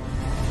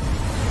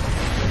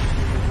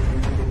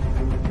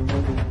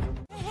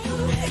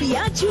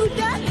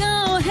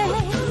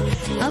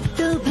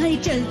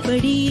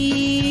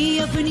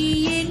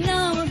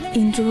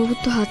 ইন্দ্রবাবুর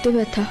তো হাতে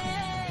ব্যথা,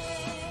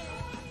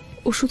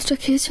 ওষুধটা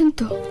খেয়েছেন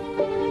তো?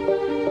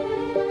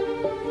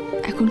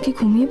 এখন কি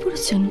ঘুমিয়ে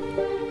পড়েছেন?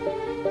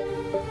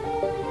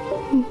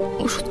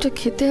 ওষুধটা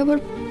খেতে আবার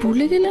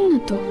ভুলে গেলেন না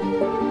তো?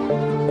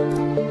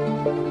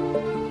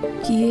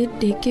 গিয়ে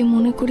ডেকে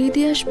মনে করিয়ে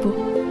দিয়ে আসবো?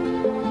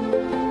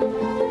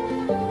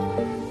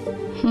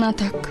 না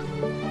থাক,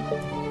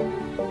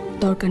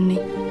 দরকার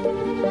নেই।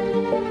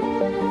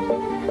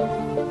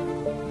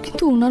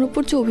 কিন্তু ওনার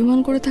উপর যে অভিমান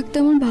করে থাকতে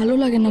আমার ভালো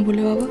লাগে না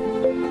বলে বাবা।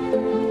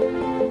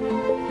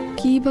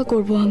 কি বা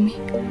করবো আমি?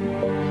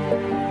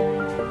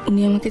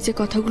 উনি আমাকে যে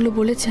কথাগুলো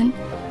বলেছেন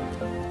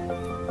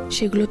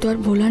সেগুলো তো আর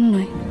ভোলার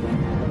নয়।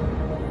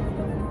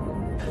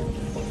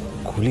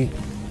 কুলি,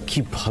 কি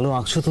ভালো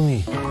আঁকছো তুমি।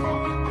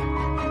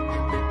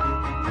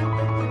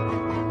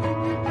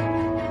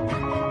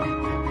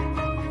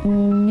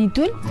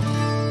 মিতুল,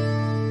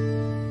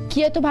 কি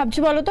এত ভাবছো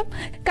বলো তো?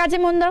 কাজে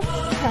মন দাও।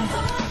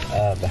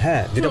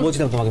 হ্যাঁ, যেটা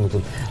বলছিলাম তোমাকে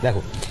মিতুল,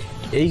 দেখো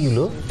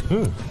এইগুলো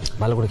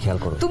ভালো করে খেয়াল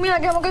করো। তুমি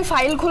আগে আমাকে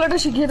ফাইল খোলাটা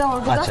শিখিয়ে দাও।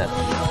 আচ্ছা,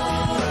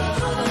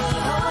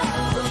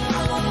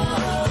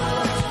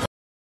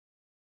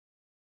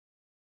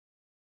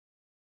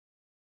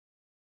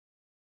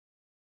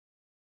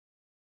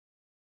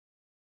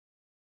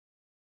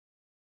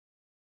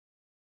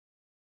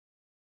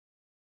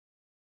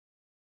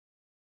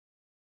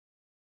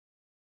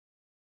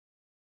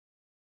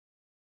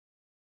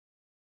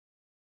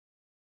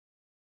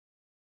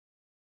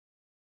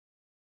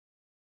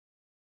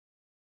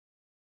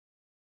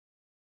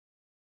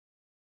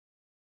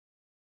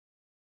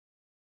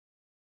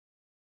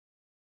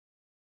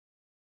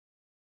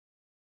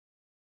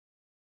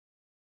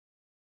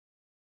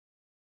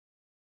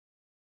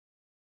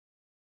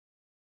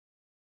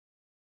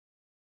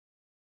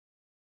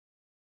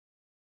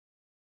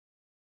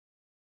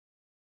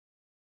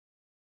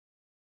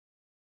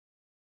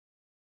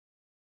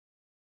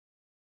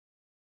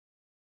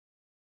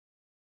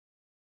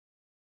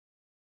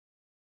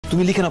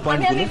 তুমি লিখে না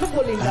পয়েন্ট গুলো।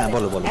 হ্যাঁ,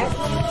 বলো বলো।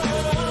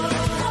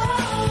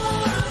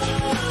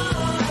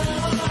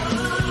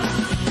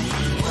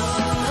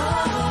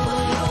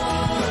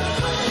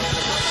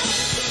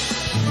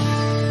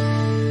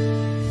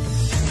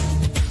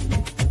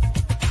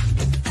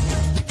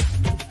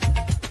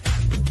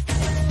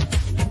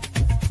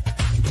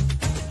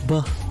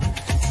 বাহ,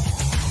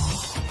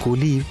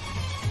 কলি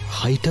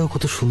হাইটাও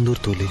কত সুন্দর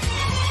তোলে।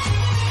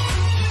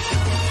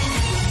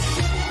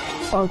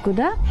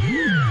 অর্কদা,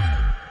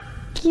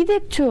 কি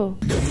দেখছো?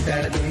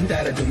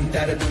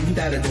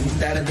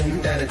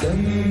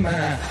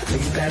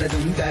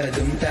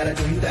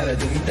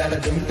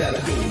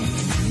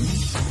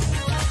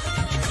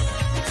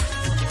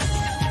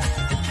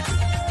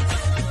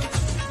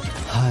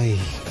 হাই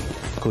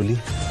কলি।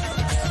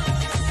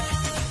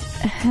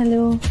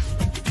 হ্যালো।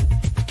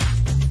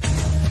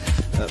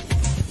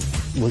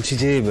 বলছি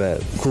যে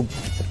খুব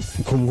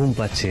ঘুম ঘুম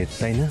পাচ্ছে,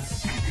 তাই না?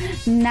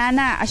 না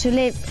না,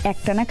 আসলে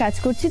একটানা কাজ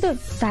করছি তো,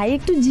 তাই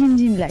একটু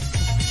ঝিমঝিম লাগছে।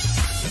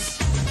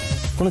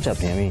 কোনো চাপ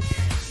নেই, আমি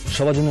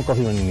সবার জন্য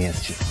কফি বানিয়ে নিয়ে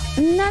আসছি।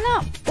 না না,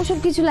 ওসব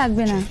কিছু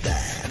লাগবে না।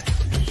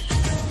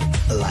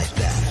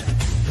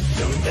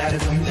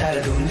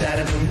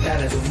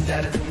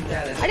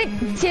 আরে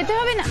যেতে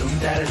হবে না।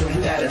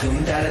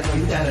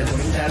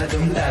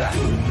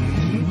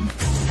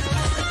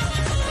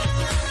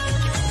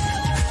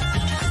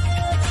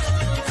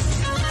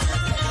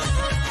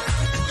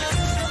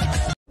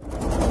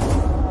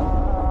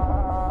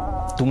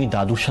 তুমি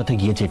দাদুর সাথে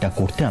গিয়ে যেটা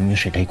করতে, আমিও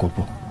সেটাই করব,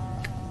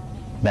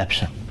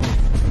 ব্যবসা।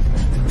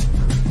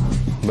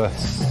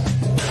 ব্যাস,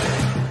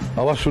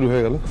 আবার শুরু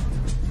হয়ে গেল।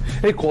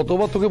 এই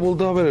কতবার তোকে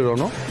বলতে হবে রে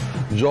রণ,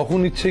 যখন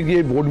ইচ্ছে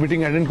গিয়ে বোর্ড মিটিং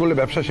অ্যাটেন্ড করলে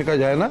ব্যবসা শেখা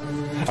যায় না?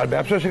 আর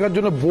ব্যবসা শেখার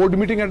জন্য বোর্ড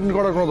মিটিং অ্যাটেন্ড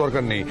করার কোনো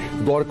দরকার নেই।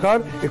 দরকার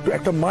একটু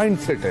একটা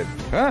মাইন্ডসেটের,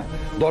 হ্যাঁ,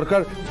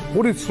 দরকার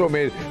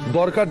পরিশ্রমের,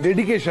 দরকার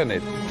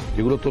ডেডিকেশনের।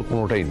 এগুলো তোর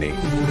কোনোটাই নেই।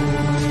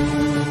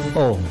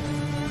 ও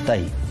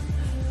তাই?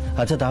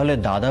 আচ্ছা, তাহলে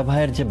দাদা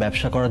ভাইয়ের যে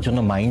ব্যবসা করার জন্য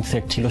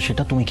মাইন্ডসেট ছিল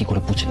সেটা তুমি কি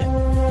করে বুঝলে?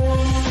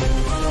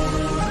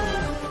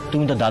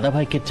 তুমি তো দাদা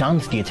ভাইকে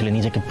চান্স দিয়েছিলে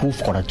নিজেকে প্রুফ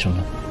করার জন্য,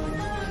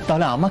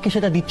 তাহলে আমাকে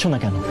সেটা দিচ্ছ না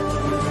কেন?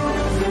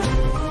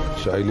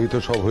 চাইলেই তো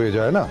সব হয়ে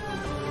যায় না,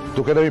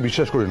 তোকে আমি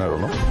বিশ্বাস করি না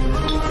রণ।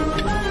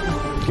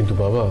 কিন্তু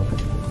বাবা,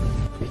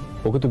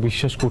 ওকে তো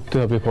বিশ্বাস করতে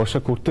হবে, ভরসা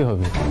করতে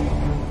হবে।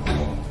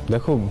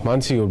 দেখো,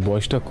 মানছি ওর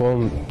বয়সটা কম,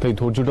 তাই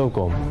ধৈর্যটাও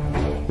কম,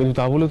 কিন্তু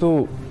তা বলে তো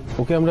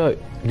ওকে আমরা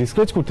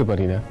ডিসকারেজ করতে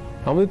পারি না।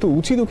 আমাদের তো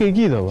উচিত ওকে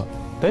এগিয়ে দেওয়া,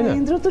 তাই না?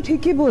 ইন্দ্র তো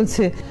ঠিকই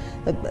বলছে,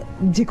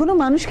 যে কোনো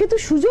মানুষকে তো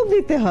সুযোগ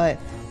দিতে হয়।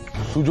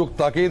 সুযোগ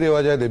তাকেই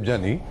দেওয়া যায়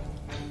দেবযানী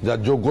যার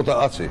যোগ্যতা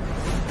আছে।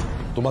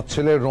 তোমার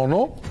ছেলের রণ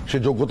সে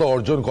যোগ্যতা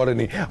অর্জন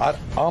করেনি। আর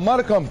আমার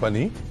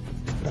কোম্পানি,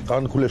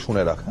 কান খুলে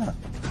শুনে রাখ, হ্যাঁ,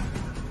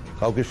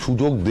 কাউকে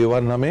সুযোগ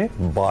দেওয়ার নামে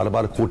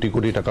বারবার কোটি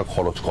কোটি টাকা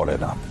খরচ করে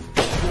না।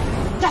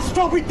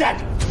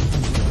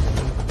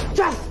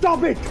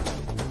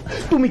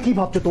 তুমি কি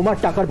ভাবছো তোমার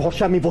টাকার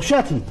ভরসা আমি বসে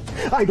আছি?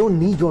 I don't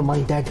need your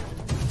money dad.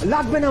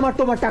 লাগবে না আমার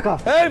তোমার টাকা।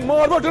 এই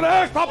মারবো না,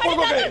 এক থাপ্পড়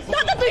করবে।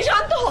 দাদা তুই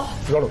শান্ত হ।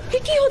 রণ,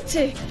 কি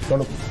হচ্ছে?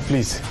 রণ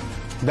প্লিজ,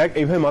 দেখ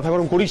এইভাবে মাথা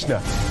গরম করিস না।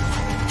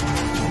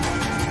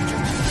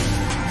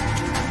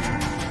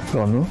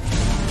 রণ,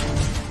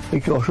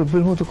 একটু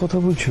অসভ্যের মতো কথা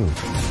বলছো।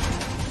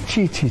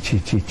 ছি ছি ছি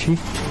ছি ছি,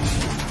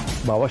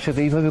 বাবার সাথে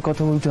এইভাবে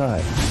কথা বলতে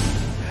হয়?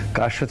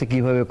 কার সাথে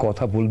কিভাবে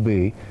কথা বলবে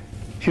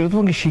সেটা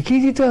তোমাকে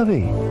শিখিয়ে দিতে হবে।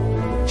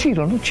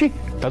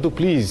 দাদু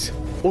প্লিজ,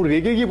 ও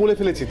রেগে গিয়ে বলে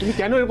ফেলেছে, তুমি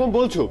কেন এরকম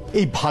বলছো?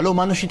 এই ভালো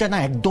মানুষটা না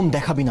একদম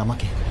দেখাবি না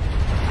আমাকে।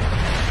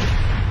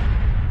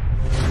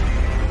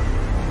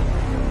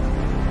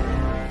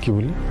 কি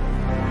বলি?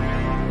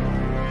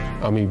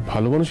 আমি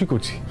ভালো মানুষই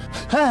করছি।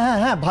 হ্যাঁ হ্যাঁ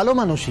হ্যাঁ, ভালো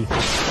মানুষই।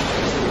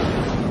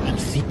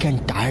 Sick and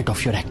tired of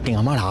your acting.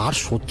 আমার আর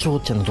সহ্য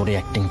হচ্ছে না তোর এই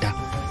অ্যাক্টিংটা।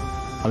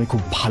 আমি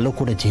খুব ভালো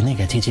করে জেনে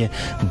গেছি যে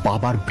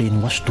বাবার ব্রেন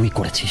ওয়াশ তুই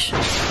করেছিস।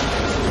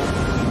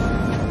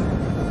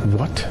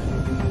 হোয়াট?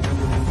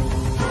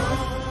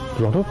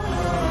 রণব,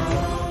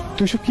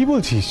 তুই সব কি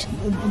বলছিস?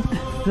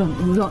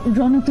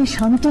 রণ, তুই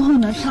শান্ত হ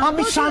না।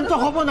 আমি শান্ত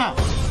হব না,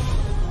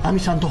 আমি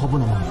শান্ত হব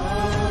না।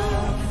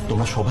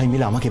 তোমরা সবাই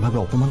মিলে আমাকে এভাবে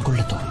অপমান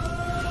করলে তো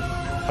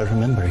আই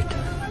রিমেম্বার ইট।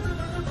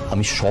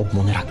 আমি সব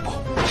মনে রাখবো।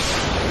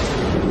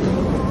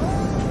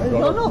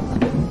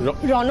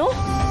 রণ,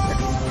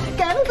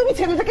 কেন তুমি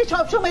ছেলেটাকে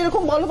সবসময়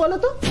এরকম বলো বলো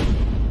তো?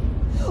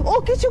 ও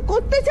কিছু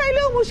করতে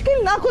চাইলেও মুশকিল,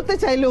 না করতে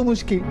চাইলেও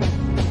মুশকিল।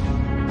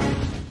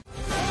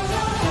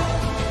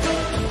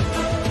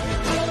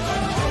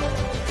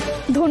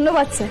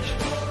 ধন্যবাদ স্যার।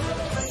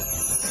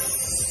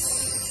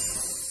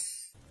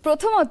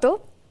 প্রথমত,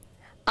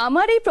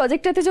 আমার এই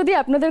প্রজেক্টটাতে যদি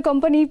আপনাদের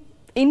কোম্পানি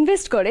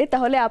ইনভেস্ট করে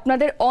তাহলে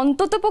আপনাদের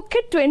অন্তত পক্ষে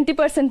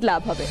 20%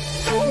 লাভ হবে।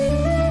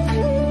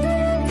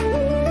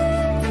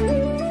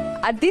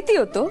 আর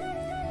দ্বিতীয়ত,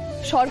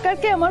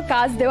 সরকারকে আমার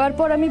কাজ দেওয়ার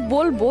পর আমি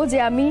বলবো যে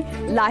আমি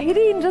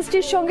লাহিড়ী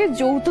ইন্ডাস্ট্রির সঙ্গে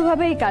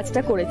যৌথভাবে এই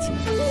কাজটা করেছি।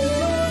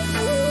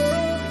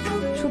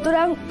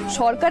 সুতরাং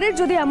সরকারের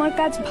যদি আমার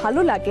কাজ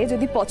ভালো লাগে,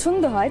 যদি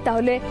পছন্দ হয়,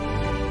 তাহলে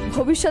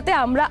ভবিষ্যতে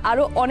আমরা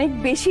আরো অনেক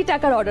বেশি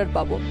টাকার অর্ডার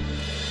পাবো।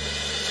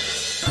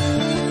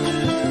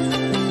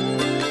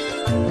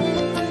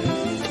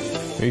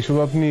 এইসব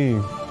আপনি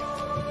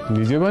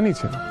নিজে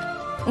বানিয়েছেন?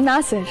 না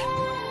স্যার,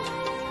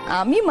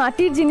 আমি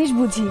মাটির জিনিস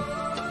বুঝি,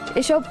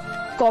 এসব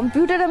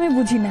কম্পিউটার আমি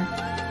বুঝি না।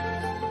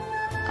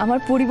 আমার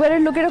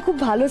পরিবারের লোকেরা খুব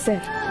ভালো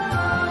স্যার,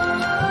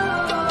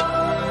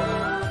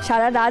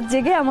 সারা রাত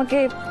জেগে আমাকে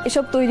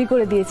এসব তৈরি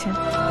করে দিয়েছেন।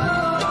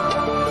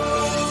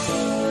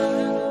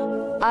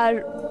 আর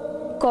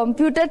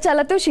কম্পিউটার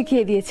চালাতেও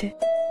শিখিয়ে দিয়েছে।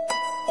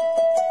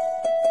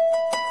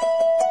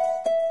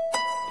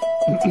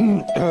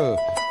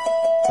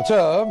 আচ্ছা,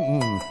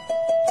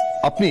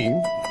 আপনি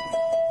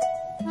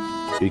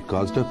এই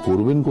কাজটা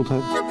করবেন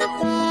কোথায়?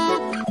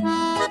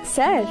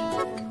 স্যার,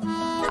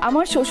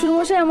 আমার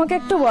শ্বশুরমশাই আমাকে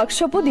একটা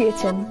ওয়ার্কশপও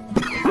দিয়েছেন।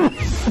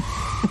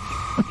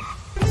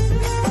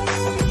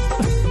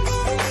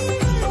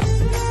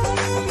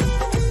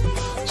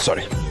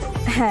 সরি।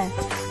 হ্যাঁ,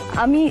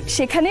 আমি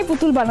সেখানেই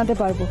পুতুল বানাতে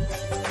পারবো।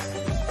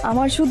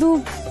 আমার শুধু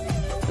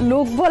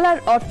লোক বলার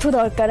অর্থ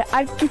দরকার,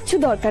 আর কিচ্ছু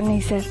দরকার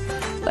নেই স্যার।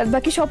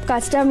 বাকি সব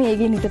কাজটা আমি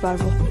এগিয়ে নিতে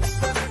পারবো,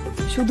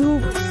 শুধু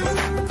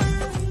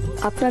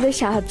আপনাদের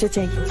সাহায্য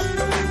চাই।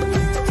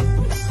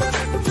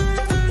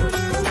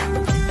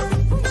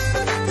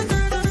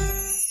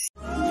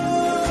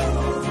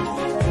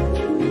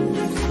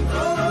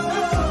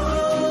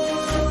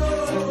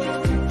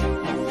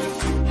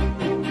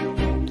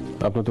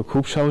 আপনার তো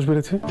খুব সাহস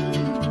বেড়েছে।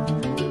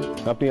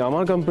 আপনি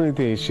আমার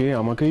কোম্পানিতে এসে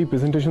আমাকেই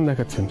প্রেজেন্টেশন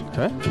দেখাচ্ছেন।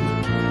 হ্যাঁ,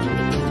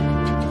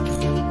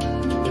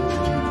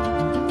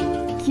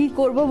 কি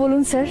করব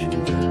বলুন স্যার?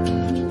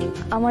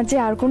 আমার যে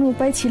আর কোনো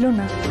উপায় ছিল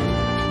না।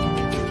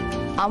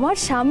 আমার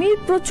স্বামীর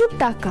প্রচুর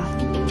টাকা,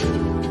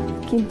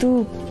 কিন্তু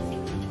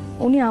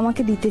উনি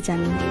আমাকে দিতে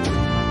চাননি।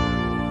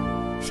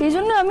 সেই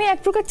জন্য আমি এক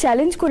প্রকার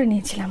চ্যালেঞ্জ করে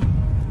নিয়েছিলাম,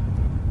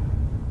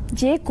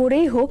 যে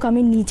করেই হোক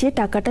আমি নিজে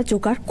টাকাটা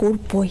জোগাড়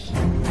করবই।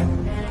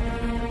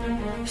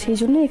 সেই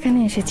জন্য এখানে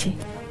এসেছি।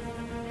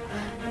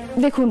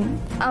 দেখুন,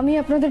 আমি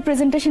আপনাদের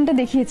প্রেজেন্টেশনটা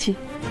দেখিয়েছি,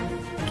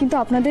 কিন্তু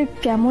আপনাদের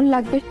কেমন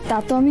লাগবে তা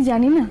তো আমি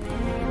জানি না।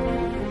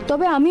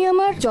 তবে আমি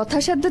আমার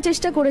যথাসাধ্য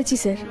চেষ্টা করেছি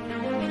স্যার।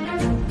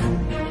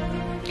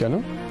 কেন?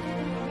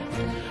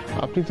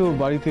 আপনি তো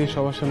বাড়িতে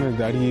সবার সামনে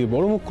দাঁড়িয়ে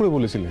বড় মুখ করে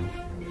বলেছিলেন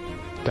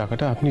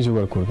টাকাটা আপনি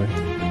জোগাড় করবেন।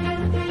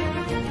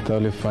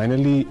 তাহলে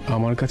ফাইনালি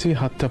আমার কাছেই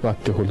হাতটা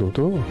পাততে হলো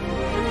তো?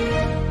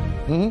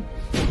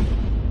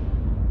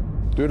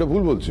 তুই এটা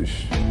ভুল বলছিস।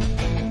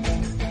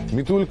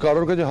 মিতুল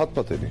কারোর কাছে হাত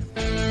পাতেনি।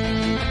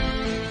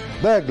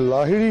 দেখ,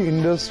 লাহিড়ী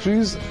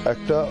ইন্ডাস্ট্রিজ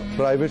একটা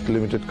প্রাইভেট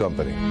লিমিটেড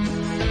কোম্পানি।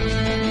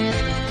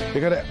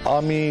 এখানে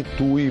আমি,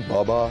 তুই,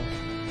 বাবা,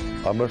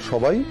 আমরা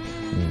সবাই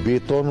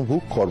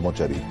বেতনভুক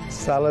কর্মচারী,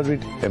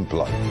 স্যালারিড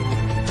এমপ্লয়।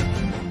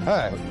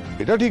 হ্যাঁ,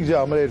 এটা ঠিক যে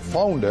আমরা এর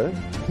ফাউন্ডার,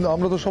 কিন্তু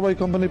আমরা তো সবাই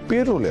কোম্পানির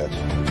পেরোলে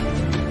আছি।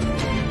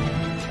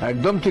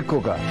 একদম ঠিক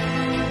খোকা।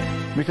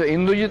 মিস্টার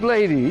ইন্দ্রজিৎ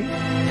লাহিড়ী,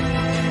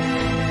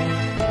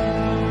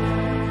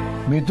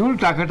 মিতুল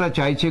টাকাটা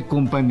চাইছে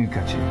কোম্পানির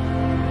কাছে,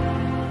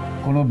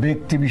 কোনো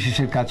ব্যক্তি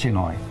বিশেষের কাছে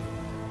নয়।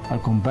 আর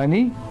কোম্পানি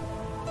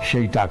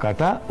সেই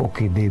টাকাটা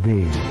ওকে দেবে।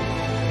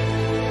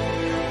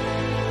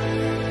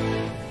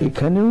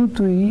 এখানেও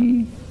তুই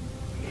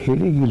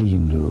হেরে গেলি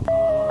ইন্দ্র।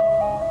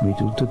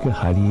 মিতুল তোকে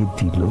হারিয়ে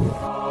দিল।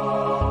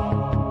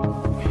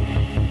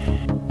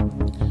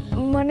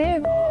 মানে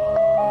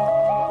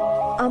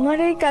আমার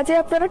এই কাজে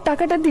আপনারা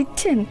টাকাটা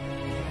দিচ্ছেন?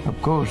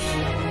 অফকোর্স।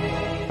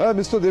 হ্যাঁ,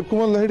 মিস্টার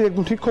দেবকুমার লাহিড়ী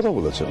একদম ঠিক কথা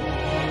বলেছেন।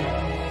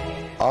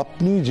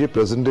 আপনি যে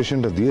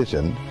প্রেজেন্টেশনটা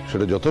দিয়েছেন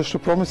সেটা যথেষ্ট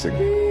প্রমিসিং।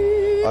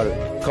 আর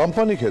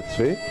কোম্পানি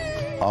ক্ষেত্রে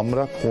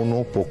আমরা কোনো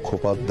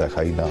পক্ষপাত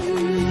দেখাই না।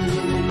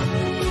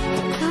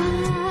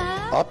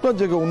 আপনার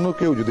জায়গায় অন্য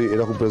কেউ যদি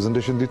এরকম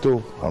প্রেজেন্টেশন দিত,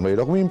 আমরা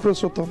এরকম ইমপ্রেস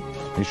হতাম,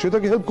 নিশ্চয়ই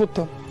তাকে হেল্প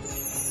করতাম।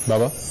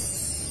 বাবা,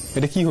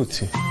 এটা কি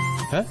হচ্ছে?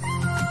 হ্যাঁ,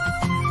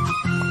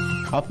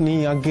 আপনি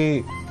আগে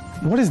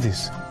হোয়াট ইজ দিস?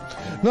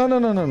 না না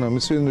না না না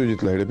মিস্টার ইন্দ্রজিৎ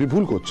লাহিড়ী, আপনি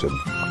ভুল করছেন।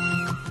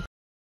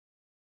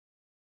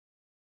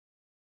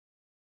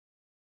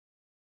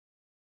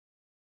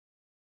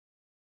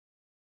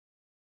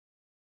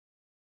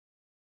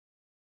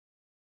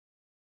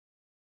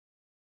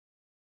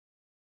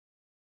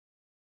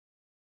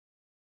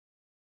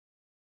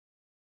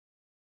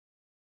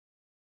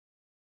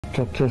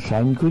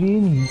 সাইন করিয়ে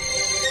নি,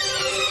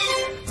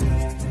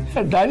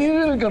 দাঁড়িয়ে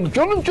রইলেন কেন?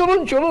 চলুন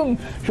চলুন চলুন,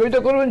 সইটা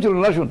করবেন,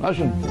 চলুন, আসুন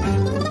আসুন।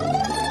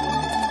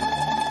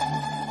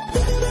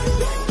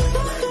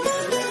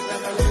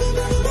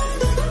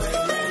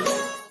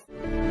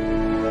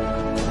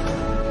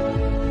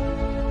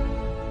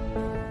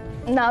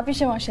 না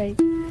পিসে মশাই,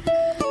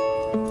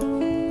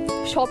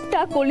 সবটা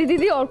কলি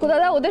দিদি, অর্ক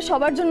দাদা, ওদের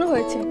সবার জন্য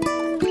হয়েছে।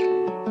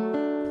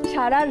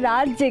 সারা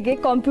রাত জেগে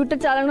কম্পিউটার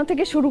চালানো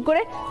থেকে শুরু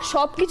করে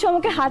সবকিছু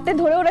আমাকে হাতে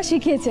ধরে ওরা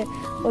শিখিয়েছে।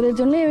 ওদের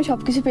জন্যই আমি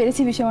সবকিছু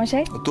পেরেছি পিসে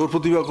মশাই। তোর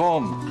প্রতিভা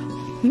কম।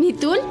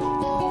 মিতুল,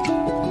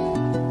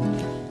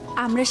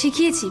 আমরা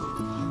শিখিয়েছি।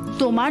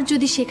 তোমার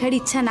যদি শেখার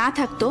ইচ্ছা না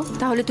থাকতো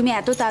তাহলে তুমি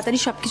এত তাড়াতাড়ি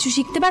সবকিছু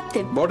শিখতে পারতে।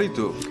 বডি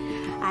তো।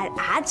 আর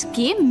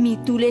আজকে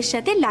মিতুলের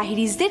সাথে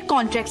লাহিড়ীদের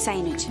কন্ট্রাক্ট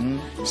সাইন হয়েছে।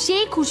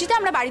 সেই খুশিতে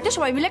আমরা বাড়িতে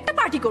সবাই মিলে একটা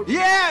পার্টি করব।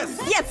 Yes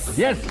yes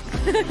yes.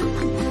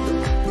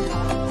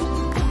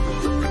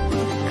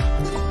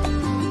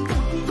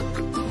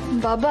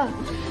 বাবা,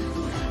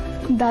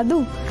 দাদু,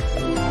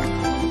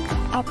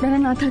 আপনারা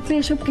না থাকলে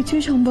এসব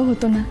কিছুই সম্ভব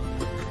হতো না।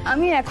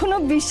 আমি এখনো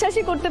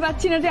বিশ্বাসই করতে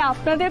পারছি না যে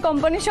আপনাদের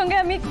কোম্পানির সঙ্গে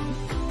আমি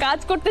কাজ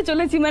করতে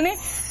চলেছি। মানে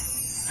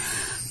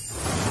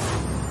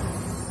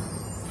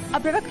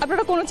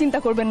আপনারা কোনো চিন্তা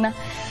করবেন না,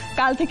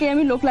 কাল থেকে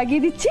আমি লোক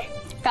লাগিয়ে দিচ্ছি,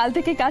 কাল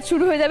থেকে কাজ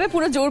শুরু হয়ে যাবে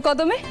পুরো জোর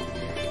কদমে।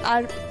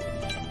 আর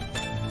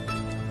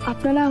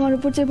আপনারা আমার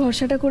উপর যে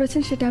ভরসাটা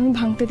করেছেন সেটা আমি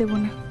ভাঙতে দেব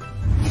না।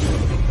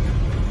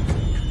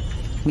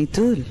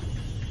 মিতুল,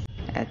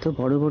 এত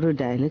বড় বড়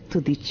ডায়লগ তো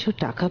দিচ্ছ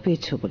টাকা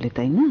পেয়েছো বলে,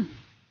 তাই না?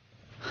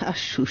 আর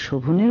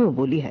সুশোভনেরও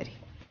বলিহারি,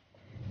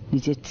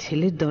 নিজের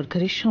ছেলের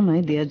দরকারের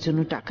সময় দেওয়ার জন্য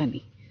টাকা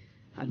নেই।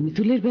 আর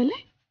মিতুলের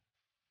বেলায়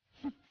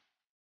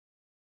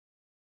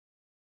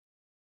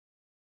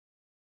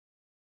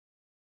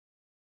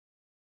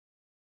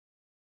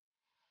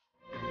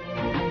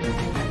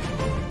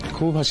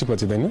খুব হাসি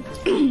পাচ্ছে, তাই না?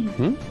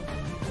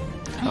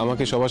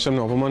 আমাকে সবার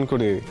সামনে অপমান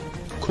করে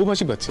খুব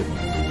হাসি পাচ্ছে।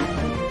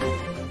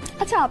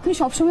 আচ্ছা, আপনি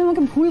সবসময়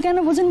আমাকে ভুল কেন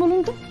বোঝেন বলুন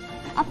তো?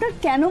 আপনার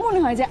কেন মনে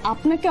হয় যে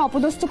আপনাকে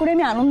অপদস্থ করে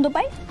আমি আনন্দ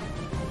পাই?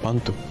 পান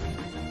তো,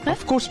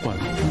 অফকোর্স পান।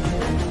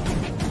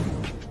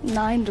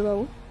 না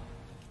ইন্দ্রবাবু,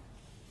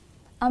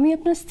 আমি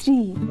আপনার স্ত্রী।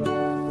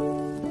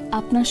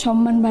 আপনার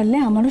সম্মান বাড়লে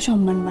আমারও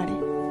সম্মান বাড়ে,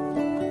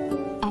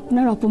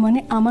 আপনার অপমানে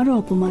আমারও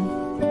অপমান।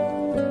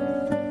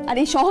 আর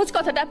এই সহজ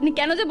কথাটা আপনি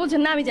কেন যে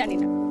বোঝেন না আমি জানি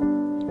না।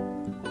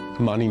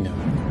 মানি না,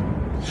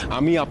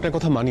 আমি আপনার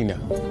কথা মানি না।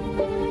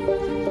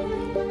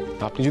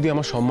 আপনি যদি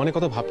আমার সম্মানের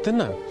কথা ভাবতেন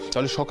না,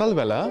 তাহলে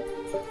সকালবেলা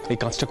এই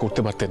কাজটা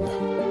করতে পারতেন না,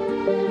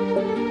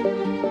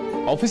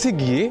 অফিসে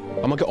গিয়ে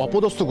আমাকে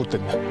অপদস্থ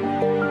করতেন না।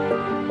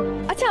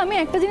 আচ্ছা, আমি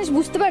একটা জিনিস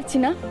বুঝতে পারছি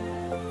না,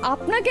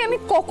 আপনাকে আমি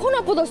কখন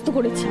অপদস্থ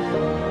করেছি?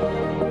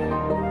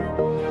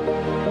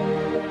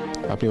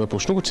 আপনি আবার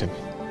প্রশ্ন করছেন?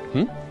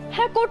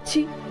 হ্যাঁ,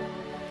 করছি।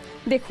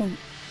 দেখুন,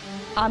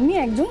 আমি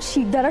একজন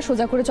শিরদাঁড়া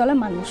সোজা করে চলা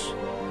মানুষ।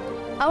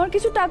 আমার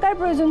কিছু টাকার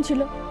প্রয়োজন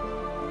ছিল,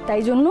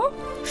 তাই জন্য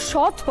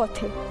সৎ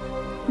পথে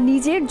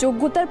নিজের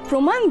যোগ্যতার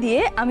প্রমাণ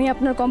দিয়ে আমি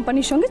আপনার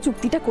কোম্পানির সঙ্গে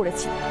চুক্তিটা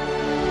করেছি।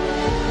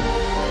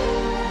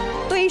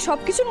 তো এই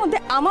সবকিছুর মধ্যে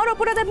আমার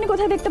অপরাধ আপনি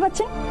কোথায় দেখতে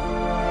পাচ্ছেন?